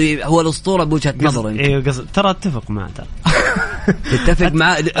ممكن قصده هو الاسطوره بوجهه نظره. ايوه ترى اتفق معه ترى. تتفق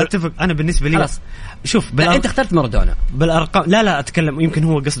مع اتفق انا بالنسبه لي خلاص. شوف انت اخترت مارادونا بالارقام. لا اتكلم يمكن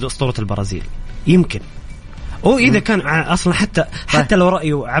هو قصده اسطوره البرازيل يمكن، او اذا كان اصلا حتى لو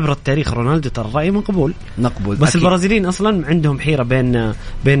رايه عبر التاريخ رونالدو ترى راي مقبول بس أكيد. البرازيليين اصلا عندهم حيره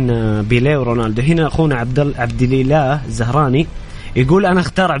بين بيليه ورونالدو. هنا اخونا عبد الاله الزهراني يقول انا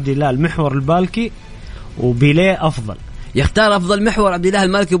اختار عبد الاله المحور البالكي وبيليه افضل. يختار افضل محور عبد الاله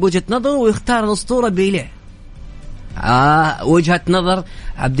المالكي بوجهه نظره ويختار الاسطوره بيليه. وجهه نظر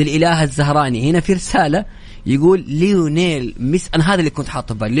عبد الاله الزهراني. هنا في رساله يقول ليونيل ميسي، أنا هذا اللي كنت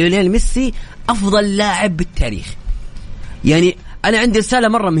حاطه بالي، ليونيل ميسي أفضل لاعب بالتاريخ. يعني أنا عندي رسالة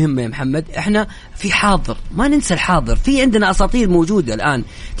مرة مهمة يا محمد، إحنا في حاضر ما ننسى الحاضر. في عندنا أساطير موجودة الآن.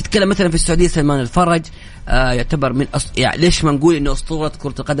 تتكلم مثلا في السعودية سلمان الفرج يعتبر من يعني ليش ما نقول إنه أسطورة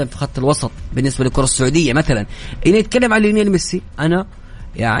كرة القدم في خط الوسط بالنسبة للكرة السعودية مثلا. إنه يتكلم عن ليونيل ميسي أنا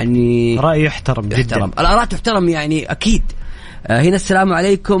يعني رأي يحترم جدا. الآراء تحترم يعني أكيد. هنا السلام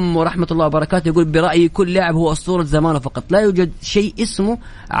عليكم ورحمة الله وبركاته. يقول برأيي كل لاعب هو أسطورة زمانه فقط، لا يوجد شيء اسمه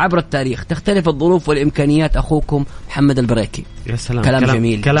عبر التاريخ، تختلف الظروف والإمكانيات. أخوكم محمد البريكي. يا سلام، كلام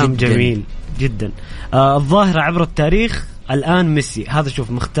جميل، كلام جداً. جميل جدا. الظاهرة عبر التاريخ الآن ميسي. هذا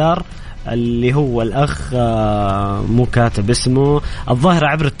شوف مختار اللي هو الأخ مو كاتب اسمه. الظاهرة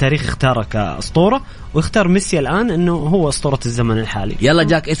عبر التاريخ اختاره كأسطورة، واختار ميسي الآن أنه هو أسطورة الزمن الحالي. يلا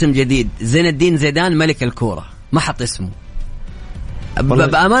جاك اسم جديد، زين الدين زيدان ملك الكورة، ما حط اسمه.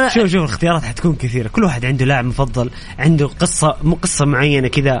 بأمانة شوف الاختيارات حتكون كثيرة، كل واحد عنده لاعب مفضل، عنده قصة معينة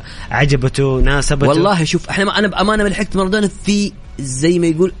كذا عجبته ناسبته. والله شوف أنا بأمانة ملحقت مارادونا في زي ما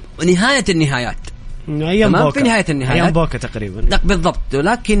يقول نهاية النهايات، أيام بوكا، في نهاية النهايات أيام بوكا تقريبا بالضبط.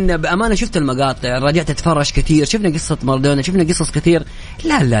 لكن بأمانة شفت المقاطع، رجعت أتفرج كثير، شفنا قصة مارادونا، شفنا قصص كثير.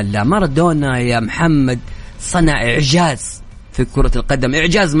 لا مارادونا يا محمد صنع إعجاز في كرة القدم،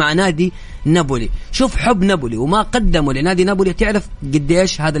 إعجاز مع نادي نابولي. شوف حب نابولي وما قدمه لنادي نابولي، تعرف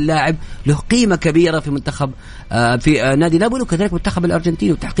قديش هذا اللاعب له قيمة كبيرة في منتخب في نادي نابولي، وكذلك منتخب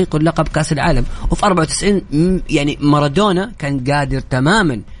الأرجنتين وتحقيق اللقب كأس العالم. وفي 94 يعني مارادونا كان قادر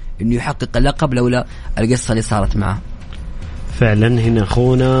تماما إنه يحقق اللقب لولا القصة اللي صارت معه. فعلا هنا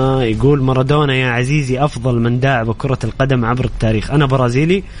أخونا يقول مارادونا يا عزيزي أفضل من داعب كرة القدم عبر التاريخ. أنا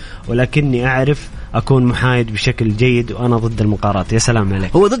برازيلي ولكني أعرف أكون محايد بشكل جيد وأنا ضد المقارنات. يا سلام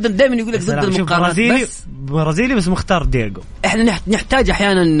عليك. هو ضد دائما يقول لك ضد المقارنات، برازيلي بس مختار دييغو. احنا نحتاج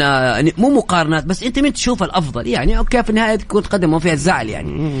احيانا مو مقارنات بس انت مين تشوف الافضل يعني. اوكي في النهايه كرة قدم ما فيها الزعل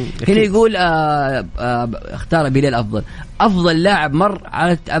يعني. هنا يقول اختار بيليه افضل. افضل لاعب مر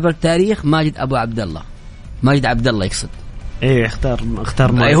على عبر التاريخ ماجد ابو عبد الله. ماجد عبد الله يقصد ايه اختار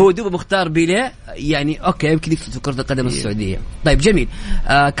ماجد. هو دوب مختار بيليه يعني. اوكي يمكن يقصد في كرة القدم السعودية. طيب جميل.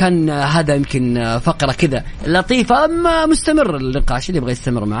 كان هذا يمكن فقرة كذا لطيفة مستمر النقاش اللي يبغى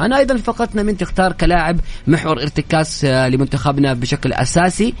يستمر معنا. ايضا فقرتنا من تختار كلاعب محور ارتكاز لمنتخبنا بشكل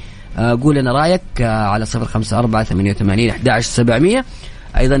اساسي. قول لنا رايك على 0548811700.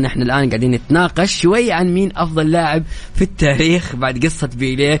 ايضا نحن الان قاعدين نتناقش شوي عن مين افضل لاعب في التاريخ بعد قصة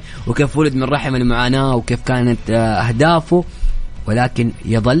بيليه وكيف ولد من رحم المعاناة وكيف كانت اهدافه. ولكن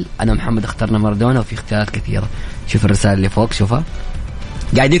يظل انا محمد اخترنا مارادونا وفي اختيارات كثيرة. شوف الرسالة اللي فوق، شوفها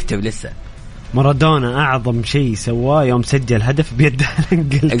قاعد يكتب لسه. مارادونا أعظم شيء سواه يوم سجل هدف بيد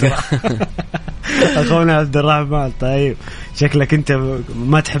إنجلترا. أخونا عبد الرحمن طيب شكلك أنت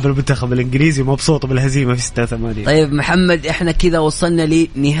ما تحب المنتخب الإنجليزي ومبسوط بالهزيمة في 86. طيب محمد إحنا كذا وصلنا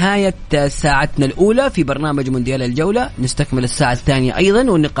لنهاية ساعتنا الأولى في برنامج مونديال الجولة. نستكمل الساعة الثانية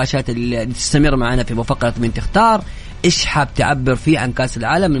أيضا والنقاشات اللي تستمر معنا في فقرة من تختار. إيش حاب تعبر فيه عن كأس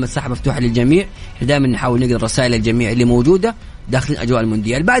العالم؟ المساحة مفتوحة للجميع. دائما نحاول نقرأ رسائل الجميع اللي موجودة داخل أجواء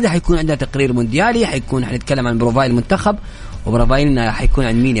المونديال. بعدها حيكون عندنا تقرير مونديالي، حنتكلم عن بروفايل المنتخب. وبروفايلنا حيكون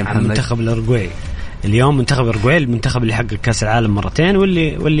عن مين يا محمد؟ منتخب الأورجواي. اليوم منتخب الأورجواي المنتخب اللي حقق كأس العالم مرتين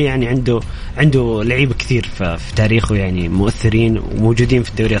واللي يعني عنده لعيبة كثير في تاريخه يعني مؤثرين وموجودين في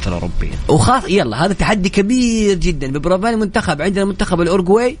الدوريات الأوروبية. وخاص يلا هذا تحدي كبير جدا ببروفايل المنتخب. عندنا منتخب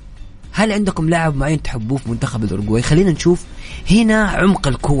الأورجواي. هل عندكم لاعب معين تحبوه في منتخب الأورجواي؟ خلينا نشوف. هنا عمق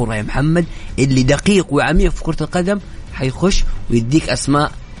الكورة يا محمد اللي دقيق وعميق في كرة القدم حيخش ويديك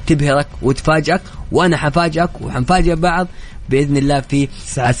أسماء تبهرك وتفاجئك. وأنا حفاجئك وحنفاجئ بعض بإذن الله في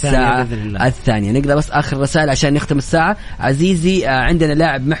الساعة الثانية. نقدر بس آخر رسائل عشان نختم الساعة. عزيزي عندنا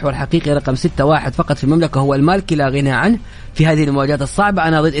لاعب محور حقيقي رقم 6 فقط في المملكة هو المالكي لا غنى عنه في هذه المواجهات الصعبة.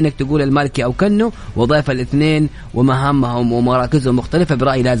 أنا ضد إنك تقول المالكي أو كنو وضيف الاثنين ومهامهم ومراكزهم مختلفة.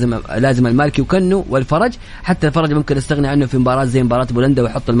 برأيي لازم المالكي وكنو والفرج. حتى الفرج ممكن نستغني عنه في مباراة زي مباراة بولندا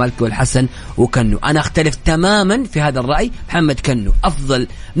ويحط المالكي والحسن وكنو. أنا أختلف تماما في هذا الرأي. محمد كنو أفضل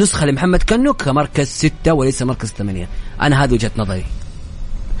نسخة لمحمد كنو كمركز 6 وليس مركز 8. أنا هذا وجهة نظري.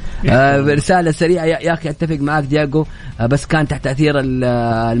 رسالة سريعة يا أخي أتفق معك دياغو، بس كان تحت تأثير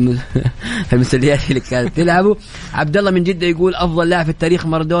المسليات اللي كانت تلعبه. عبد الله من جدة يقول أفضل لاعب في التاريخ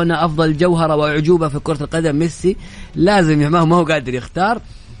مارادونا، أفضل جوهرة وعجوبة في كرة القدم ميسي. لازم ما هو قادر يختار.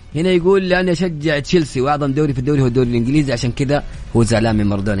 هنا يقول لأني أشجع تشيلسي وأعظم دوري في الدوري هو الدوري الإنجليزي، عشان كذا هو زعلان من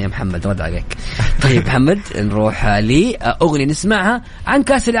مارادونا. يا محمد رد عليك. طيب محمد نروح لأغنية نسمعها عن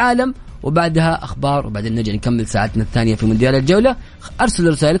كأس العالم، وبعدها أخبار، وبعدين نجي نكمل ساعتنا الثانية في مونديال الجولة.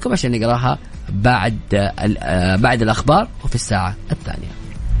 أرسلوا رسائلكم عشان نقراها بعد الأخبار وفي الساعة الثانية.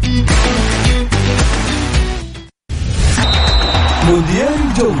 مونديال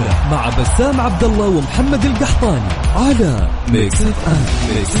الجولة مع بسام عبد الله ومحمد القحطاني على ميكس اف ام.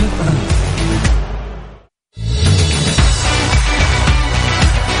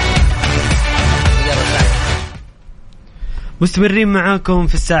 مستمرين معاكم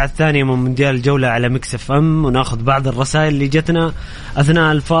في الساعة الثانية من مونديال الجولة على ميكس اف ام، وناخذ بعض الرسائل اللي جتنا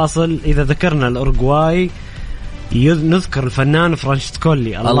أثناء الفاصل. إذا ذكرنا الأورجواي نذكر الفنان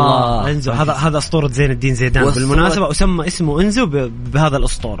فرانشسكولي. الله انزو، هذا أسطورة زين الدين زيدان بالمناسبة، وسمى اسمه انزو بهذا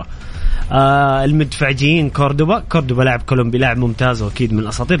الأسطورة. المدفعجيين كوردوبا لاعب كولومبي، لاعب ممتاز وأكيد من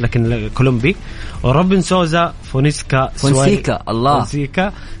الأساطير لكن كولومبي. وروبن سوزا، فونسيكا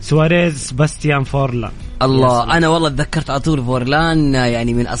سواريز، سباستيان فورلان. الله أنا والله تذكرت على طول فورلان،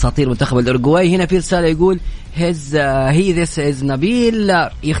 يعني من أساطير منتخب الأورجواي. هنا في رسالة يقول هيز نبيل،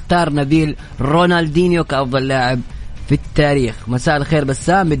 يختار نبيل رونالدينيو كأفضل لاعب في التاريخ. مساء الخير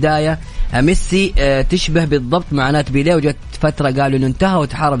بسام. بداية ميسي تشبه بالضبط مع بيليه، وجت فترة قالوا انه انتهى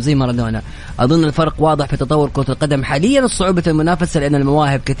وتحارب زي مارادونا. أظن الفرق واضح في تطور كرة القدم حاليا، صعوبة المنافسة لأن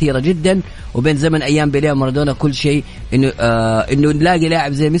المواهب كثيرة جدا، وبين زمن أيام بيليه ومارادونا كل شيء إنه نلاقي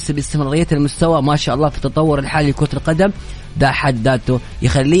لاعب زي ميسي باستمرارية المستوى ما شاء الله في التطور الحالي لكرة القدم، ده حد ذاته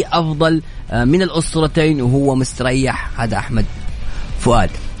يخليه أفضل من الأسطورتين وهو مستريح. هذا أحمد فؤاد.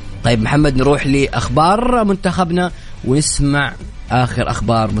 طيب محمد نروح لأخبار منتخبنا ونسمع آخر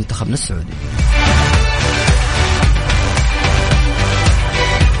أخبار منتخبنا السعودي.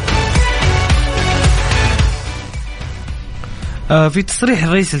 في تصريح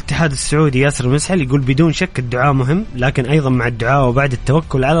رئيس الاتحاد السعودي ياسر المسحل يقول بدون شك الدعاء مهم، لكن أيضا مع الدعاء وبعد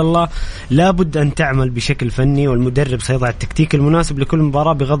التوكل على الله لابد أن تعمل بشكل فني، والمدرب سيضع التكتيك المناسب لكل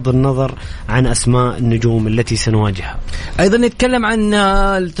مباراة بغض النظر عن أسماء النجوم التي سنواجهها. أيضا نتكلم عن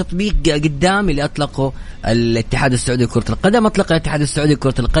التطبيق قدام اللي أطلقه الاتحاد السعودي لكرة القدم. أطلق الاتحاد السعودي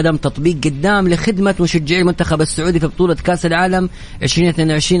لكرة القدم تطبيق قدام لخدمة مشجعي المنتخب السعودي في بطولة كأس العالم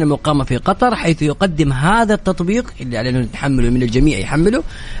 2022 المقامة في قطر، حيث يقدم هذا التطبيق اللي علينا نتحمله من الجميع يحمله.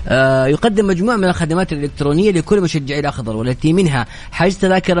 يقدم مجموعة من الخدمات الإلكترونية لكل مشجعي الأخضر، والتي منها حجز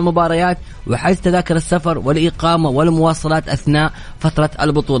تذاكر المباريات وحجز تذاكر السفر والإقامة والمواصلات أثناء فترة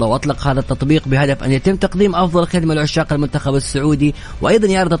البطولة. وأطلق هذا التطبيق بهدف أن يتم تقديم أفضل خدمة لعشاق المنتخب السعودي، وأيضا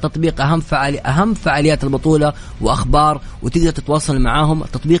يعرض التطبيق أهم فعاليات البطولة وأخبار، وتقدر تتواصل معاهم.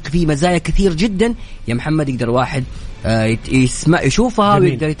 التطبيق فيه مزايا كثير جدا يا محمد، يقدر واحد يشوفها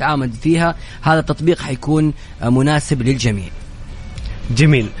ويقدر يتعامل فيها. هذا التطبيق حيكون مناسب للجميع.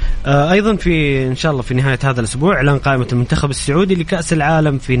 جميل. أيضا في إن شاء الله في نهاية هذا الأسبوع إعلان قائمة المنتخب السعودي لكأس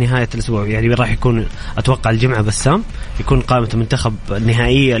العالم في نهاية الأسبوع، يعني راح يكون أتوقع الجمعة بسام يكون قائمة المنتخب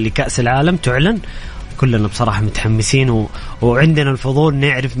النهائية لكأس العالم تعلن. كلنا بصراحة متحمسين وعندنا الفضول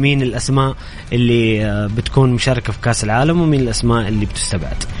نعرف مين الأسماء اللي بتكون مشاركة في كأس العالم ومين الأسماء اللي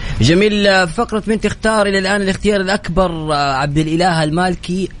بتستبعد. جميل. فقرة من تختار إلى الآن الاختيار الأكبر عبد الإله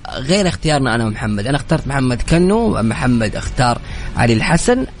المالكي، غير اختيارنا أنا ومحمد. أنا اخترت محمد كنو، محمد اختار علي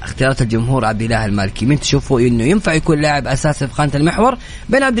الحسن. اختيارات الجمهور عبد الإله المالكي. من تشوفوا إنه ينفع يكون لاعب أساسي في خانة المحور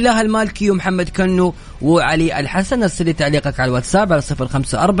بين عبد الإله المالكي ومحمد كنو وعلي الحسن؟ ارسل لي تعليقك على الواتساب على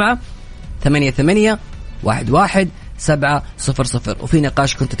 0548811700. وفي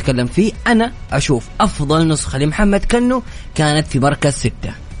نقاش كنت أتكلم فيه، أنا أشوف أفضل نسخة لمحمد كنو كانت في مركز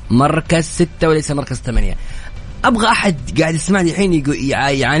 6 وليس مركز 8. أبغى أحد قاعد يسمعني الحين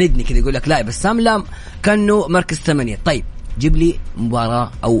يعاندني كذا يقول لك لا بس سام لا كنو مركز 8. طيب جيب لي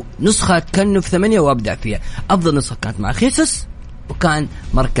مباراة أو نسخة كنو في 8 وأبدأ فيها. أفضل نسخة كانت مع خيسوس وكان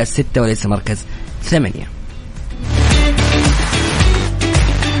مركز 6 وليس مركز 8.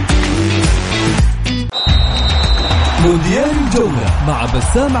 مونديال الجولة مع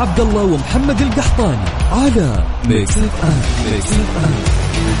بسام عبد الله ومحمد القحطاني على ميكس اف ام.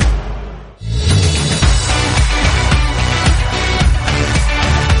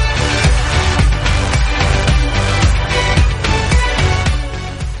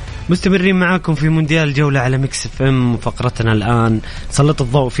 مستمرين معاكم في مونديال الجولة على ميكس اف ام. فقرتنا الآن سلط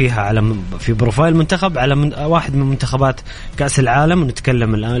الضوء فيها في بروفايل منتخب على واحد من منتخبات كأس العالم،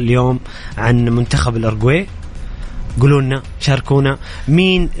 ونتكلم اليوم عن منتخب الأورجواي. قولوا لنا، شاركونا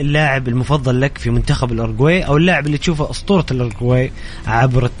مين اللاعب المفضل لك في منتخب الأورجواي أو اللاعب اللي تشوفه أسطورة الأورجواي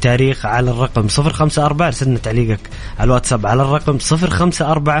عبر التاريخ على الرقم 054. ارسلنا تعليقك على الواتساب على الرقم 054-88-11700.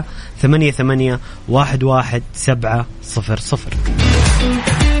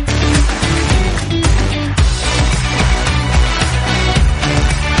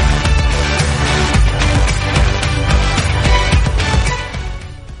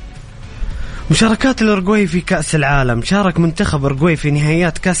 مشاركات الأورجواي في كأس العالم. شارك منتخب أورجواي في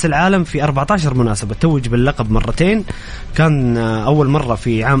نهائيات كأس العالم في 14 مناسبة، توج باللقب مرتين، كان أول مرة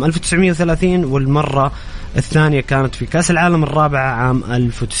في عام 1930 والمرة الثانية كانت في كأس العالم الرابع عام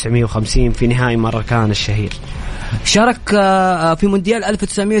 1950 في نهائي ماراكان الشهير. شارك في مونديال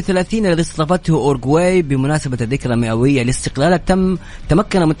 1930 الذي استضافته أورجواي بمناسبة الذكرى المئوية لاستقلالها.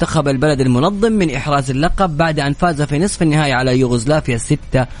 تمكن منتخب البلد المنظم من إحراز اللقب بعد أن فاز في نصف النهائي على يوغوسلافيا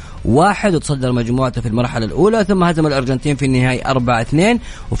 6-1 وتصدر مجموعته في المرحلة الأولى، ثم هزم الأرجنتين في النهائي 4-2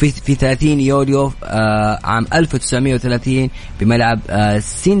 وفي 30 يوليو عام 1930 بملعب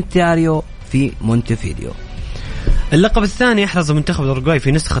سينتاريو في مونتفيديو. اللقب الثاني أحرز منتخب الأورجواي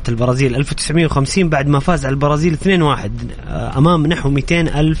في نسخة البرازيل 1950 بعد ما فاز على البرازيل 2-1 أمام نحو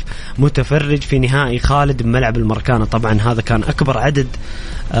 200 ألف متفرج في نهائي خالد بملعب المركانة. طبعا هذا كان أكبر عدد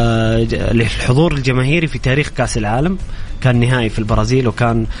للحضور الجماهيري في تاريخ كأس العالم، كان نهائي في البرازيل،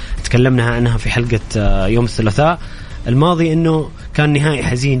 وكان تكلمنا عنها في حلقة يوم الثلاثاء الماضي أنه كان نهائي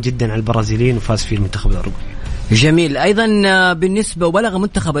حزين جدا على البرازيليين وفاز فيه المنتخب الأورجواي. جميل. أيضا بالنسبة وبلغ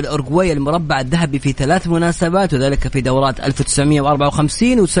منتخب الأورجواي المربع الذهبي في 3 مناسبات، وذلك في دورات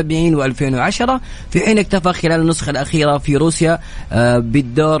 1954 و70 و2010، في حين اكتفى خلال النسخة الأخيرة في روسيا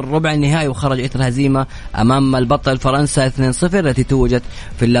بالدور ربع النهائي وخرج إثر هزيمة أمام البطل فرنسا 2-0 التي توجت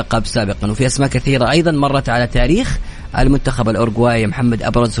في اللقب سابقا. وفي أسماء كثيرة أيضا مرت على تاريخ المنتخب الأورجواي. محمد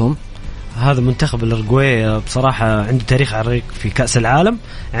أبرزهم هذا منتخب الأورجواي بصراحة عنده تاريخ عريق في كأس العالم،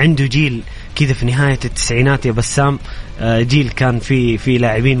 عنده جيل كذا في نهاية التسعينات يا بسام، جيل كان في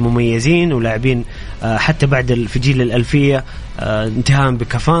لاعبين مميزين ولاعبين حتى بعد في جيل الألفية، انتهاء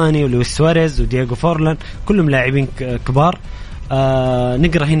بكافاني ولويس سواريز ودييغو فورلان، كلهم لاعبين كبار.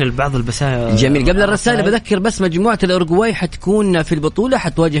 نقرأ هنا البعض البسائل. جميل. قبل الرسالة بذكر بس مجموعة الأورجواي حتكون في البطولة،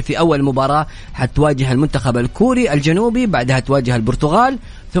 حتواجه في أول مباراة حتواجه المنتخب الكوري الجنوبي، بعدها تواجه البرتغال،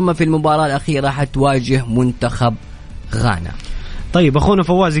 ثم في المباراة الأخيرة حتواجه منتخب غانا. طيب أخونا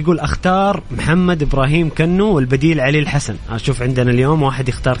فواز يقول أختار محمد إبراهيم كنو والبديل علي الحسن. أشوف عندنا اليوم واحد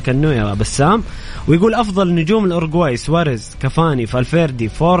يختار كنو يا بسام، ويقول أفضل نجوم الأورجواي سواريز، كافاني، فالفيردي،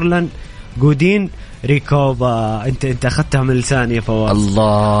 فورلان، جودين، ريكوبا. انت اخذتها من لساني يا فواز.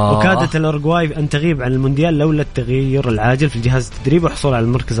 الله. وكادت الأورجواي أن تغيب عن المونديال لولا التغيير العاجل في الجهاز التدريب والحصول على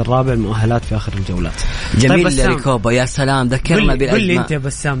المركز الرابع المؤهلات في آخر الجولات. جميل. طيب ريكوبا يا سلام، ذكرنا بالأجماع. قل لي انت يا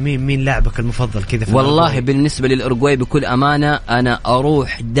بسام مين لاعبك المفضل كذا في والله الأورجواي؟ بالنسبة للأورجواي بكل أمانة أنا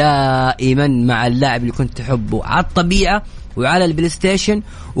أروح دائما مع اللاعب اللي كنت أحبه على الطبيعة وعلى البلاي ستيشن.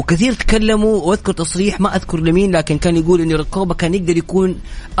 وكثير تكلموا واذكر تصريح ما اذكر لمين، لكن كان يقول ان ريكوبا كان يقدر يكون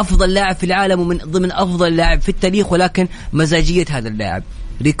افضل لاعب في العالم ومن ضمن افضل لاعب في التاريخ، ولكن مزاجية هذا اللاعب.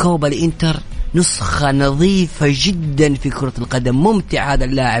 ريكوبا الانتر نسخة نظيفة جدا في كرة القدم، ممتع هذا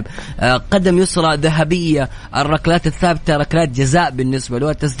اللاعب، قدم يسرى ذهبية، الركلات الثابتة ركلات جزاء بالنسبة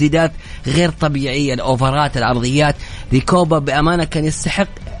له، التسديدات غير طبيعية، الأوفرات، العرضيات. ريكوبا بأمانة كان يستحق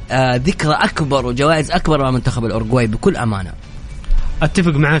ذكرى أكبر وجوائز أكبر مع منتخب الأورجواي بكل أمانة.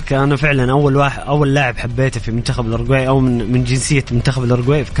 أتفق معك، أنا فعلا أول لاعب حبيته في منتخب الأورجواي أو من جنسية منتخب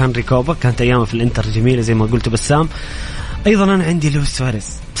الأورجواي كان ريكوبا، كانت أيامه في الإنتر جميلة زي ما قلت بسام. أيضا أنا عندي لويس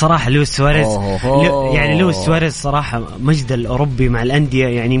سواريز، بصراحة لويس سواريز يعني لويس سواريز صراحة مجد الأوروبي مع الأندية،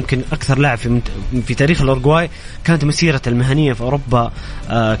 يعني يمكن أكثر لاعب في تاريخ الأورجواي. كانت مسيرة المهنية في أوروبا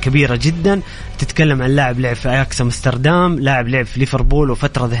كبيرة جدا. تتكلم عن لاعب لعب في أياكس أمستردام، لاعب لعب في ليفربول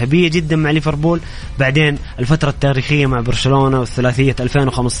وفترة ذهبية جدا مع ليفربول، بعدين الفترة التاريخية مع برشلونة والثلاثية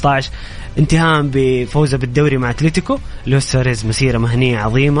 2015 انتهاء بفوزه بالدوري مع أتلتيكو. لويس سواريز مسيرة مهنية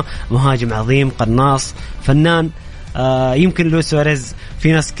عظيمة، مهاجم عظيم، قناص، فنان. يمكن لويس سواريز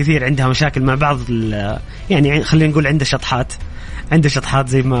في ناس كثير عندها مشاكل مع بعض، يعني خلينا نقول عنده شطحات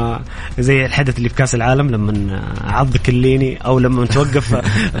زي الحدث اللي في كأس العالم لما عض كليني أو لما توقف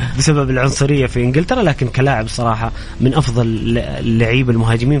بسبب العنصرية في إنجلترا، لكن كلاعب صراحة من أفضل اللعيب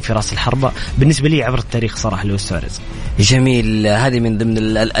المهاجمين في رأس الحربة بالنسبة لي عبر التاريخ صراحة لويس سواريز. جميل. هذه من ضمن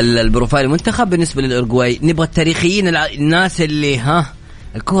البروفايل المنتخب. بالنسبة للأورجواي نبغى التاريخيين، الناس اللي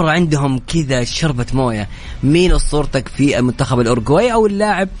الكرة عندهم كذا شربة موية. مين أسطورتك في المنتخب الأورجواي أو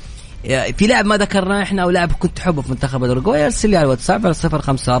اللاعب؟ في لاعب ما ذكرناه احنا او لاعب كنت تحبه في منتخب الأورجواي، ارسل لي على الواتساب على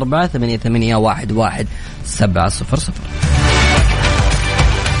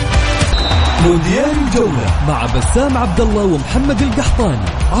 054-88-11700. مونديال الجولة مع بسام عبد الله ومحمد القحطاني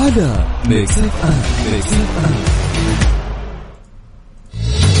على ميكس اف ام.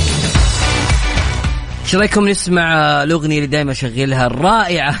 ايش رايكم نسمع الاغنيه اللي دائما اشغلها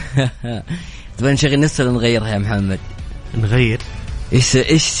الرائعه؟ تبغى نشغل نص ولا نغيرها يا محمد؟ نغير.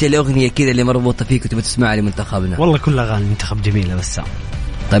 ايش الاغنيه كذا اللي مربوطه فيك وتبغى تسمعها لمنتخبنا؟ والله كل اغاني المنتخب جميله بسام.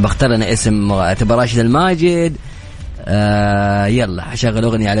 طيب اختار انا اسم، اعتبر راشد الماجد. يلا حشغل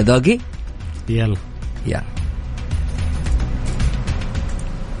اغنيه على ذوقي. يلا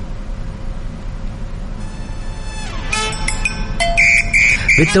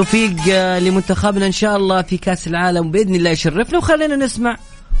بالتوفيق لمنتخبنا إن شاء الله في كأس العالم بإذن الله يشرفنا. وخلينا نسمع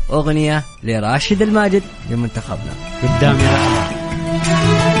أغنية لراشد الماجد لمنتخبنا. قدامي رحمة.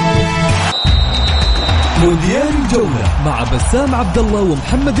 مونديال الجولة مع بسام عبد الله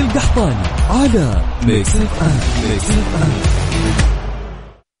ومحمد القحطاني على ميكس اف ام.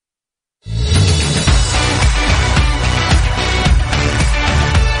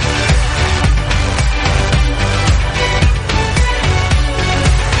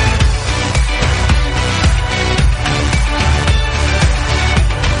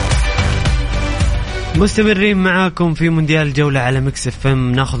 مستمرين معاكم في مونديال الجولة على ميكس اف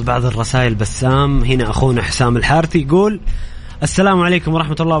ام. ناخذ بعض الرسائل. بسام هنا أخونا حسام الحارثي يقول السلام عليكم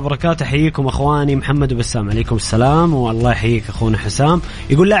ورحمة الله وبركاته، حييكم أخواني محمد وبسام. عليكم السلام والله يحييك أخونا حسام.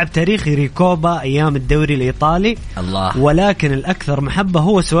 يقول لاعب تاريخي ريكوبا أيام الدوري الإيطالي الله، ولكن الأكثر محبة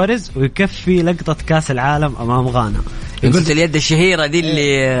هو سواريز ويكفي لقطة كأس العالم أمام غانا. يقول اليد الشهيرة دي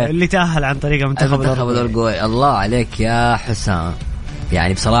اللي تأهل عن طريق منتخب الأورجواي. الله عليك يا حسام.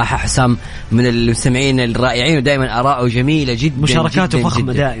 يعني بصراحة حسام من المستمعين الرائعين ودائما آراءه جميلة جدا، مشاركاته جداً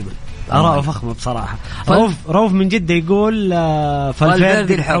فخمة جداً. دائما آراءه فخمة بصراحة. روف من جدة يقول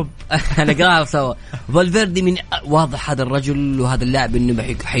فالفيردي الحب. نقراها سوا. فالفيردي من واضح هذا الرجل وهذا اللاعب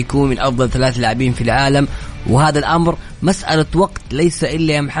انه حيكون من افضل 3 لاعبين في العالم، وهذا الامر مسألة وقت ليس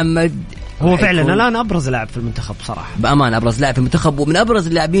الا يا محمد. هو فعلا الان ابرز لاعب في المنتخب صراحة، بأمان ابرز لاعب في المنتخب ومن ابرز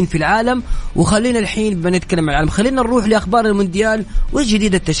اللاعبين في العالم. وخلينا الحين بنتكلم عن العالم، خلينا نروح لاخبار المونديال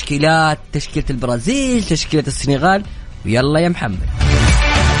وجديد التشكيلات، تشكيلة البرازيل، تشكيلة السنغال. ويلا يا محمد.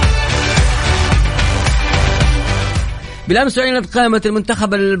 بالأمس أعلنت قائمة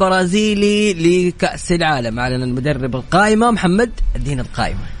المنتخب البرازيلي لكأس العالم. أعلن المدرب القائمة. محمد ادينا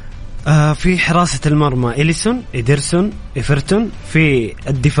القائمة. في حراسة المرمى إليسون، إيدرسون، إفرتون. في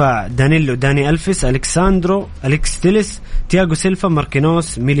الدفاع دانيلو، داني ألفيس، ألكساندرو، أليكس تيليس، تياغو سيلفا،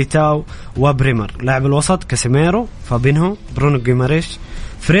 ماركينوس، ميليتاو وبريمر. لاعب الوسط كاسيميرو، فابينهو، برونو جيماريش،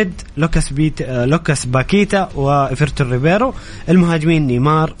 فريد، لوكاس باكيتا وإفرتون ريبيرو. المهاجمين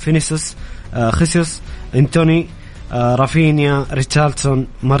نيمار، فينيسوس، خيسوس، انتوني، رافينيا، ريتشاردسون،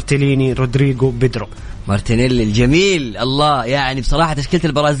 مارتيليني، رودريغو، بيدرو. مارتينيلي الجميل. الله، يعني بصراحة تشكيلة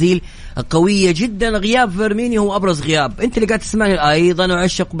البرازيل قوية جدا. غياب فيرمينيو هو أبرز غياب. أنت اللي قاعد تسمعني أيضا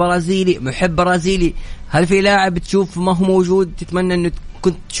أعشق برازيلي، محب برازيلي. هل في لاعب تشوف ما هو موجود تتمنى أنه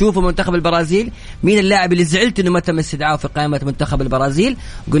كنت تشوفه منتخب البرازيل؟ مين اللاعب اللي زعلت أنه ما تم استدعائه في قائمة منتخب البرازيل؟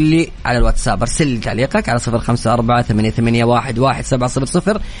 قل لي على الواتساب، ارسل لي تعليقك على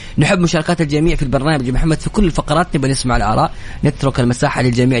 0548811700. نحب مشاركات الجميع في البرنامج محمد في كل الفقرات، نبغى نسمع الآراء، نترك المساحة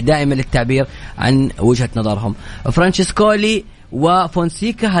للجميع دائما للتعبير عن وجهة نظرهم. فرانشيسكولي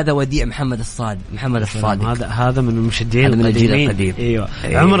وفونسيكا، هذا وديع محمد الصادق. هذا من المشجعين القديمين. أيوة.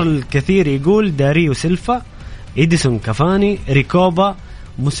 عمر الكثير يقول داريو سيلفا، إديسون كافاني، ريكوبا،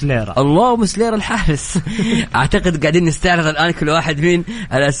 مسليرا. الله، مسليرا الحارس. أعتقد قاعدين نستعرض الآن كل واحد من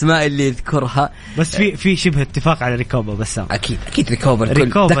الأسماء اللي يذكرها، بس في شبه اتفاق على ريكوبا. بس أكيد ريكوبا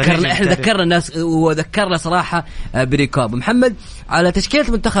ذكرنا الناس وذكرنا صراحة بريكوبا. محمد، على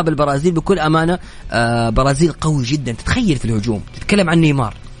تشكيلة منتخب البرازيل بكل أمانة، برازيل قوي جدا. تتخيل في الهجوم تتكلم عن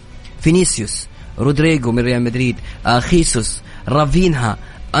نيمار، فينيسيوس، رودريغو من ريال مدريد، خيسوس، رافينها،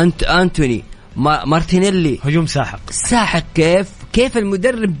 أنتوني، مارتينيلي. هجوم ساحق. كيف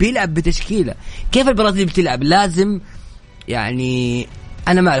المدرب بيلعب بتشكيلة، كيف البرازيل بتلعب. لازم يعني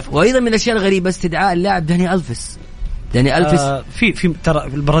أنا ما أعرف. وأيضا من الأشياء الغريبة استدعاء اللاعب داني ألفيس. في ترى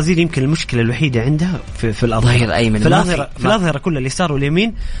البرازيل يمكن المشكلة الوحيدة عندها في الأظهرة أيمن، في الأظهرة كلها اليسار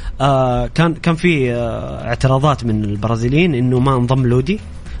واليمين. كان في اعتراضات من البرازيليين إنه ما انضم لودي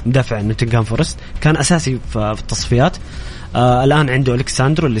مدافع نوتنغهام فورست، كان أساسي في التصفيات. الآن عنده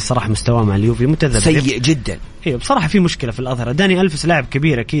ألكساندرو اللي صراحة مستواه مع اليوفي متذبذب سيء جدا. إيه بصراحة في مشكلة في الأظهرة. داني ألفيس لاعب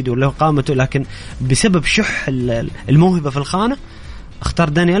كبير أكيد وله قامته، لكن بسبب شح الموهبة في الخانة اختار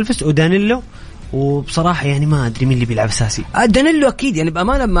داني ألفيس ودانيلو وبصراحة يعني ما أدري مين اللي بيلعب أساسي. دانيلو أكيد يعني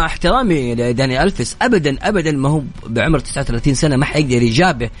بأمانة مع احترامي لداني ألفيس أبدا ما هو بعمر 39 سنة ما حيقدر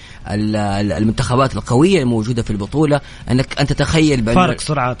يجابه المنتخبات القوية الموجودة في البطولة. أنت تخيل فارق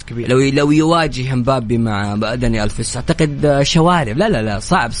سرعات كبير لو يواجه مبابي مع داني ألفيس أعتقد شوارب. لا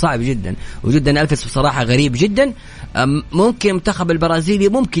صعب جدا. وجود داني ألفيس بصراحة غريب جدا. ممكن المنتخب البرازيلي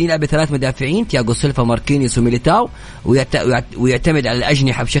ممكن يلعب ب3 مدافعين تياغو سيلفا ماركينيوس وميليتاو ويعتمد على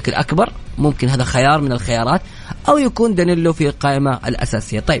الأجنحة بشكل أكبر. ممكن هذا خيار من الخيارات أو يكون دانيلو في القائمة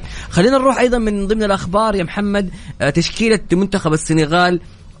الأساسية. طيب خلينا نروح أيضا من ضمن الأخبار يا محمد. تشكيلة منتخب السنغال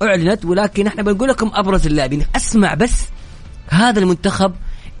أعلنت ولكن احنا بنقول لكم أبرز اللاعبين. أسمع بس هذا المنتخب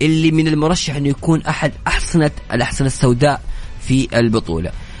اللي من المرشح أنه يكون أحد الأحسنة السوداء في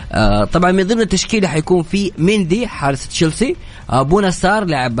البطولة. طبعا من ضمن التشكيلة حيكون في ميندي حارس تشيلسي، بوناسار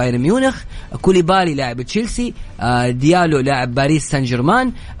لاعب بايرن ميونخ، كوليبالي لاعب تشيلسي، ديالو لاعب باريس سان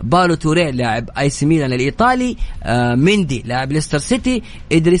جيرمان، بالو توري لاعب اي سي ميلان الايطالي، ميندي لاعب ليستر سيتي،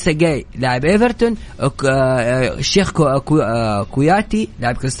 ادريسا جاي لاعب ايفرتون، الشيخ كوياتي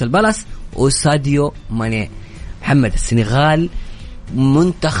لاعب كريستال بالاس، وساديو ماني. محمد السنغال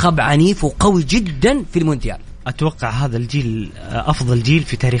منتخب عنيف وقوي جدا في المونديال. أتوقع هذا الجيل أفضل جيل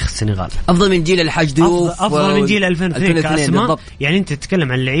في تاريخ السنغال، أفضل من جيل الحاج ديوف، أفضل من جيل 2002 كأسماء. يعني أنت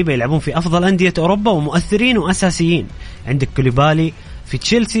تتكلم عن لعيبة يلعبون في أفضل أندية أوروبا ومؤثرين وأساسيين. عندك كوليبالي في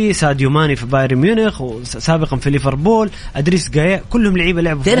تشيلسي، ساديو ماني في بايرن ميونخ، وسابقا في ليفربول أدريس جايا، كلهم لعيبة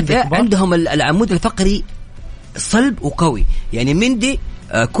لعبوا في أندية كبار. عندهم العمود الفقري صلب وقوي. يعني مندي،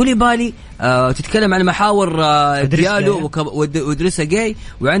 كوليبالي، تتكلم عن محاور ديالو ودريسا جاي،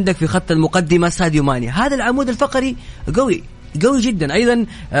 وعندك في خط المقدمة ساديو ماني. هذا العمود الفقري قوي جدا. أيضا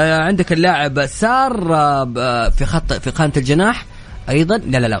عندك اللاعب سار في قائمة الجناح أيضا.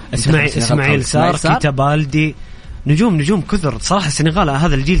 لا إسماعيل سار، كيتا بالدي، نجوم كثر صراحة. السنغال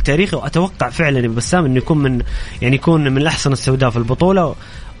هذا الجيل تاريخي، وأتوقع فعلا بسام إنه يكون من الأحسن السوداء في البطولة،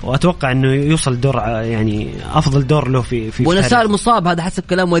 وأتوقع أنه يوصل دور يعني أفضل دور له في ونسار مصاب هذا حسب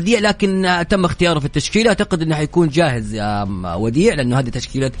كلام وديع، لكن تم اختياره في التشكيلة. أعتقد أنه حيكون جاهز يا وديع لأنه هذه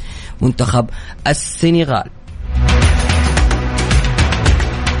تشكيلة منتخب السنغال.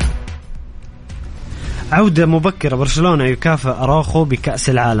 عودة مبكرة، برشلونة يكافئ أراخو بكأس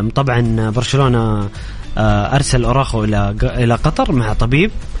العالم. طبعا برشلونة أرسل أراخو إلى قطر مع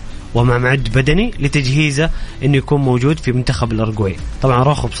طبيب ومع معد بدني لتجهيزه انه يكون موجود في منتخب الأورجواي. طبعا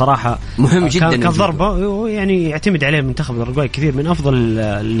روخو بصراحه مهم جدا كضربه، يعني يعتمد عليه منتخب الأورجواي كثير، من افضل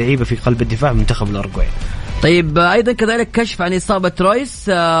اللعيبه في قلب الدفاع منتخب الأورجواي. طيب ايضا كذلك كشف عن اصابه رويس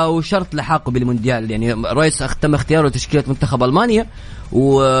وشرط لحاقه بالمونديال. يعني رويس تم اختياره لتشكيله منتخب المانيا،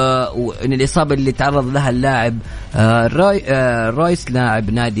 وان الاصابه اللي تعرض لها اللاعب رويس لاعب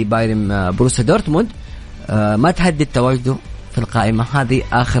نادي بايرن بروسيا دورتموند ما تهدد تواجده في القائمة. هذه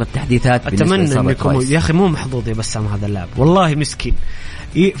آخر التحديثات. أتمنى أن يكون يا أخي مو محظوظ يا بسام هذا اللاعب، والله مسكين.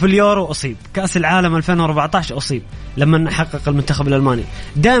 في اليورو أصيب، كأس العالم 2014 أصيب، لما حقق المنتخب الألماني.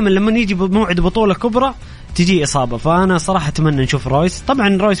 دائما لما يجي موعد بطولة كبرى تجي إصابة. فأنا صراحة أتمنى نشوف رويس.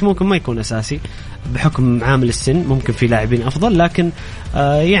 طبعا رويس ممكن ما يكون أساسي بحكم عامل السن، ممكن في لاعبين أفضل، لكن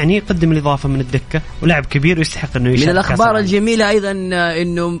يعني يقدم الإضافة من الدكة، ولاعب كبير ويستحق أنه يشارك. من الأخبار الجميلة أيضا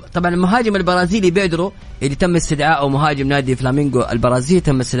أنه طبعا المهاجم البرازيلي بيدرو اللي تم استدعاءه، مهاجم نادي فلامينغو البرازيلي،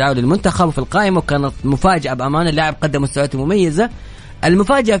 تم استدعاءه للمنتخب في القائمة، وكانت مفاجأة بأمانة. اللاعب قدم مستويات مميزة.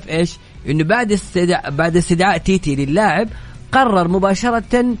 المفاجأة في إيش؟ إنه بعد استدعاء تيتي للاعب قرر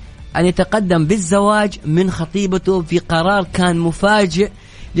مباشرة أن يتقدم بالزواج من خطيبته في قرار كان مفاجئ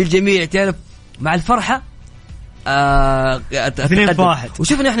للجميع. تعرف مع الفرحة 2-1.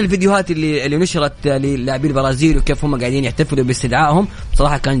 وشوفنا احنا الفيديوهات اللي نشرت للاعبين البرازيل وكيف هم قاعدين يحتفلوا باستدعائهم.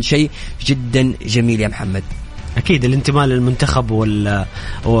 بصراحة كان شيء جدا جميل يا محمد. أكيد الانتماء للمنتخب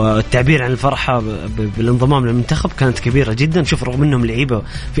والتعبير عن الفرحة بالانضمام للمنتخب كانت كبيرة جدا. شوف رغم أنهم لعيبة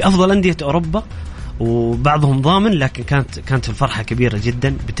في أفضل أندية أوروبا وبعضهم ضامن، لكن كانت الفرحة كبيرة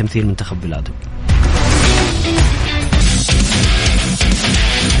جدا بتمثيل منتخب بلادهم.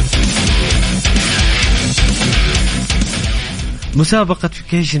 مسابقة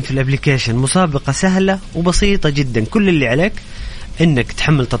فيكيشن في الابليكيشن، مسابقة سهلة وبسيطة جدا. كل اللي عليك انك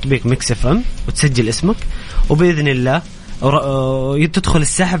تحمل تطبيق ميكس اف ام وتسجل اسمك، وبإذن الله تدخل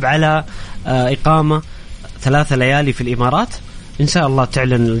السحب على إقامة 3 ليالي في الإمارات. إن شاء الله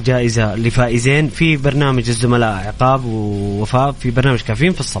تعلن الجائزة لفائزين في برنامج الزملاء عقاب ووفاء في برنامج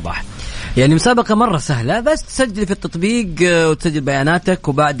كافيين في الصباح. يعني مسابقة مرة سهلة، بس تسجل في التطبيق وتسجل بياناتك،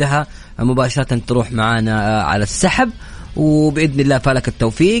 وبعدها مباشرة تروح معنا على السحب، وبإذن الله فالك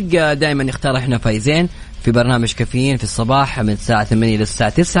التوفيق. دائما نختار احنا فايزين في برنامج كافيين في الصباح من الساعة 8 إلى الساعة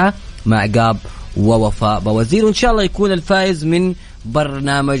 9 مع عقاب ووفاء بوزير، وإن شاء الله يكون الفائز من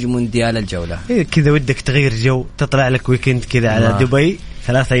برنامج مونديال الجولة. كذا ودك تغير جو، تطلع لك ويكند كذا على دبي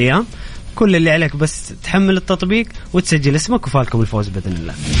 3 أيام، كل اللي عليك بس تحمل التطبيق وتسجل اسمك وفالكم الفوز بإذن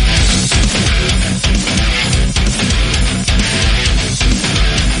الله.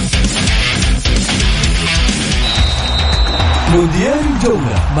 مونديال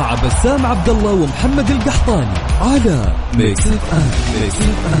الجولة مع بسام عبد الله ومحمد القحطاني على ميكس اف ام.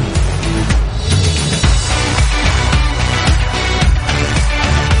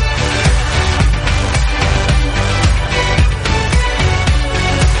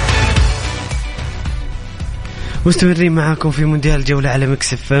 مستمرين معاكم في مونديال الجولة على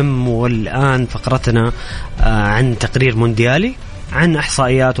ميكس اف ام، والآن فقرتنا عن تقرير مونديالي عن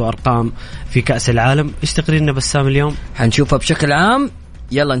إحصائيات وأرقام في كأس العالم. إيش تقريرنا بسام اليوم؟ حنشوفها بشكل عام.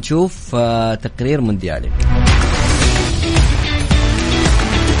 يلا نشوف تقرير مونديالي.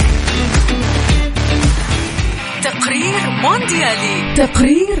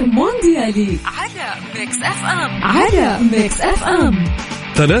 تقرير مونديالي على ميكس اف ام.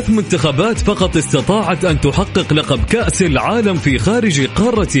 3 منتخبات فقط استطاعت أن تحقق لقب كأس العالم في خارج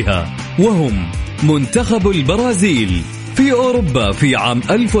قارتها، وهم منتخب البرازيل في أوروبا في عام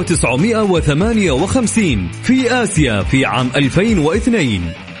 1958، في آسيا في عام 2002،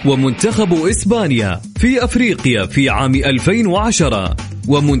 ومنتخب إسبانيا في أفريقيا في عام 2010،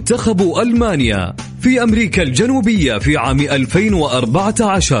 ومنتخب ألمانيا في أمريكا الجنوبية في عام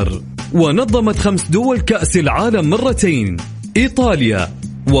 2014. ونظمت 5 دول كأس العالم مرتين: إيطاليا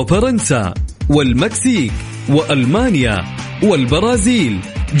وفرنسا والمكسيك وألمانيا والبرازيل،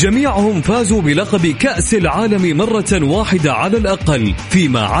 جميعهم فازوا بلقب كأس العالم مرة واحدة على الأقل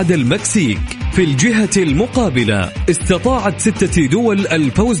فيما عدا المكسيك. في الجهة المقابلة استطاعت 6 دول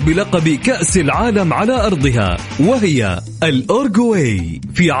الفوز بلقب كأس العالم على أرضها، وهي الأورغواي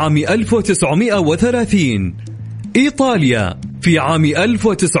في عام 1930، إيطاليا في عام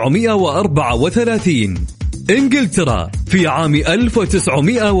 1934، إنجلترا في عام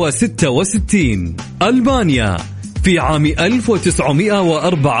 1966، ألمانيا في عام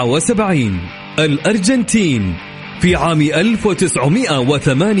 1974، الأرجنتين في عام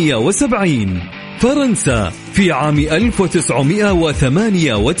 1978، فرنسا في عام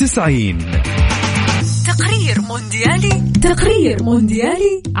 1998. تقرير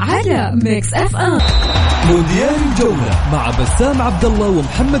مونديالي على ميكس اف ام. مونديال الجولة مع بسام عبد الله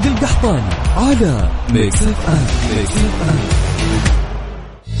ومحمد القحطاني على ميكس اف ام.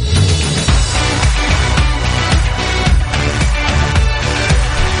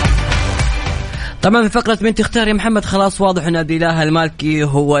 طبعا في فقرة من تختار يا محمد، خلاص واضح ان عبد الله المالكي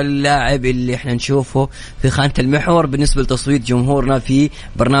هو اللاعب اللي احنا نشوفه في خانة المحور بالنسبة لتصويت جمهورنا في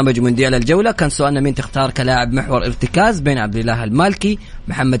برنامج مونديال الجولة. كان سؤالنا مين تختار كلاعب محور ارتكاز بين عبد الله المالكي،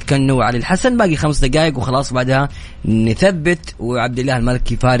 محمد كنو وعلي الحسن. باقي 5 دقائق وخلاص بعدها نثبت، وعبد الله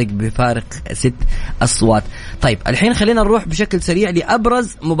المالكي بفارق 6 أصوات. طيب الحين خلينا نروح بشكل سريع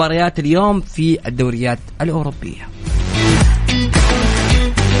لأبرز مباريات اليوم في الدوريات الأوروبية.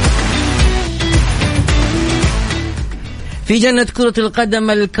 في جنة كرة القدم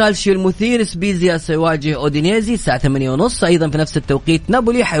الكالشيو المثير، سبيزيا سيواجه أودينيزي الساعة 8:30. أيضا في نفس التوقيت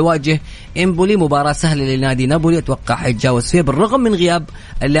نابولي حيواجه إمبولي، مباراة سهلة لنادي نابولي، أتوقع حيتجاوز فيها بالرغم من غياب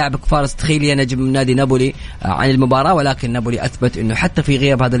اللاعب كفارس تخيليا نجم نادي نابولي عن المباراة، ولكن نابولي أثبت أنه حتى في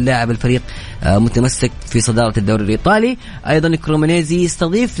غياب هذا اللاعب الفريق متمسك في صدارة الدوري الإيطالي. أيضا كريمونيزي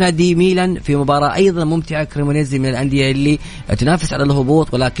يستضيف نادي ميلان في مباراة أيضا ممتعة. كريمونيزي من الأندية اللي تنافس على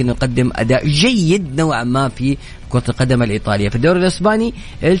الهبوط ولكن يقدم أداء جيد نوعا ما في كرة القدم الإيطالية. في الدوري الإسباني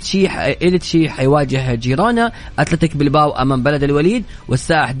إلتشي حيواجه جيرونا، أتلتيك بلباو أمام بلد الوليد،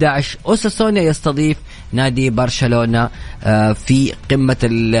 والساعة 11 أوساسونا يستضيف نادي برشلونة في قمة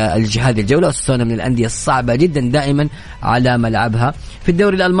هذه الجولة. أوساسونا من الأندية الصعبة جدا دائما على ملعبها. في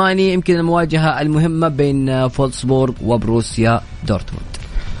الدوري الألماني يمكن المواجهة المهمة بين فولسبورغ وبروسيا دورتموند.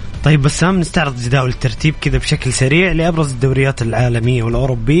 طيب بسام نستعرض جداول الترتيب كذا بشكل سريع لأبرز الدوريات العالمية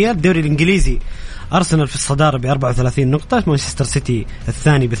والأوروبية. الدوري الإنجليزي أرسنال في الصدارة ب34 نقطة، مانشستر سيتي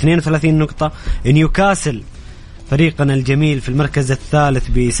الثاني ب32 نقطة، نيوكاسل فريقنا الجميل في المركز الثالث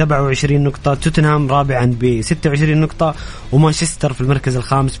ب27 نقطة، توتنهام رابعا ب26 نقطة، ومانشستر في المركز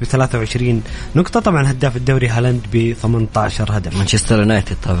الخامس ب23 نقطة. طبعا هداف الدوري هالاند ب18 هدف. مانشستر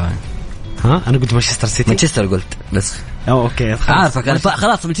يونايتد طبعا. ها أنا قلت مانشستر سيتي. مانشستر قلت بس. أوكي عارفك أنا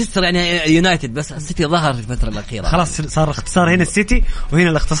خلاص مانشستر يعني يونايتد، بس السيتي ظهر في الفترة الأخيرة. خلاص صار اختصار هنا السيتي وهنا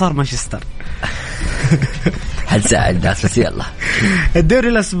الاختصار مانشستر. حتساعد الناس بس يلا. الدوري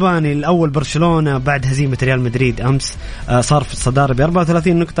الاسباني الاول برشلونه بعد هزيمه ريال مدريد امس صار في الصداره ب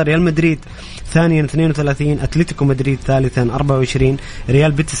 34 نقطه، ريال مدريد ثانيا 32، اتلتيكو مدريد ثالثا 24،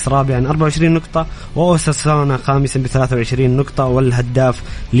 ريال بيتس رابعا 24 نقطه، واوساسونا خامسا ب 23 نقطه، والهداف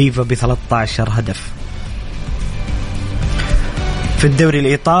ليفا ب 13 هدف. في الدوري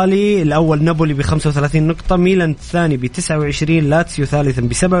الإيطالي الأول نابولي ب 35 نقطة، ميلان الثاني ب 29، لاتسيو ثالثا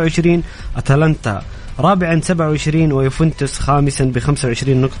ب 27، أتلانتا رابعا 27، ويوفنتوس خامسا ب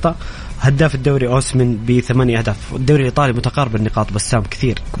 25 نقطة. هداف الدوري أوسمن ب 8 أهداف. الدوري الإيطالي متقارب النقاط بسام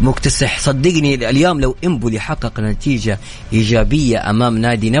كثير مكتسح. صدقني اليوم لو إمبولي حقق نتيجة إيجابية أمام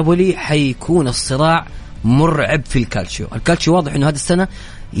نادي نابولي حيكون الصراع مرعب في الكالتشيو. الكالتشيو واضح إنه هذه السنة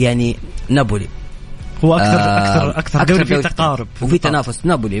يعني نابولي هو أكثر دوري فيه تقارب وفي تنافس.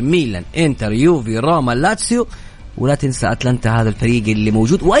 نابولي، ميلان، إنتر، يوفي، روما، لاتسيو، ولا تنسى أتلانتا هذا الفريق اللي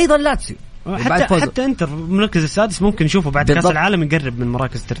موجود، وأيضا لاتسيو. حتى انتر المركز السادس ممكن نشوفه بعد كأس العالم يقرب من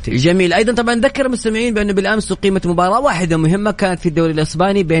مراكز ترتيب. جميل. ايضا طبعا نذكر المستمعين بانه بالامس قيمه مباراه واحده مهمه كانت في الدوري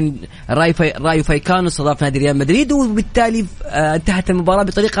الاسباني بين رايو فايكانو استضاف نادي ريال مدريد، وبالتالي انتهت المباراه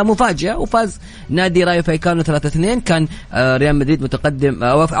بطريقه مفاجئه وفاز نادي رايو فايكانو 3-2. كان ريال مدريد متقدم،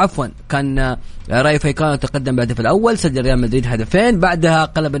 عفوا كان رايو فايكانو تقدم بالهدف الاول، سجل ريال مدريد هدفين، بعدها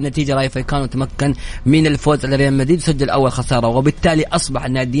قلب النتيجه رايو فايكانو تمكن من الفوز على ريال مدريد وسجل اول خساره، وبالتالي اصبح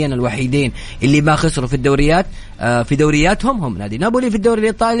الناديين الوحيدين اللي ما خسروا في الدوريات في دورياتهم هم نادي نابولي في الدوري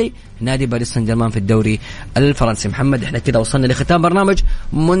الإيطالي، نادي باريس سان جيرمان في الدوري الفرنسي. محمد احنا كده وصلنا لختام برنامج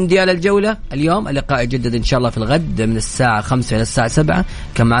مونديال الجولة اليوم. اللقاء يجدد إن شاء الله في الغد من الساعة 5 إلى الساعة 7.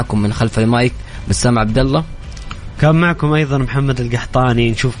 كان معكم من خلف المايك بسام عبد الله، كان معكم أيضا محمد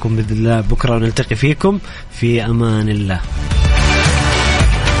القحطاني. نشوفكم بإذن الله بكرة ونلتقي فيكم في أمان الله.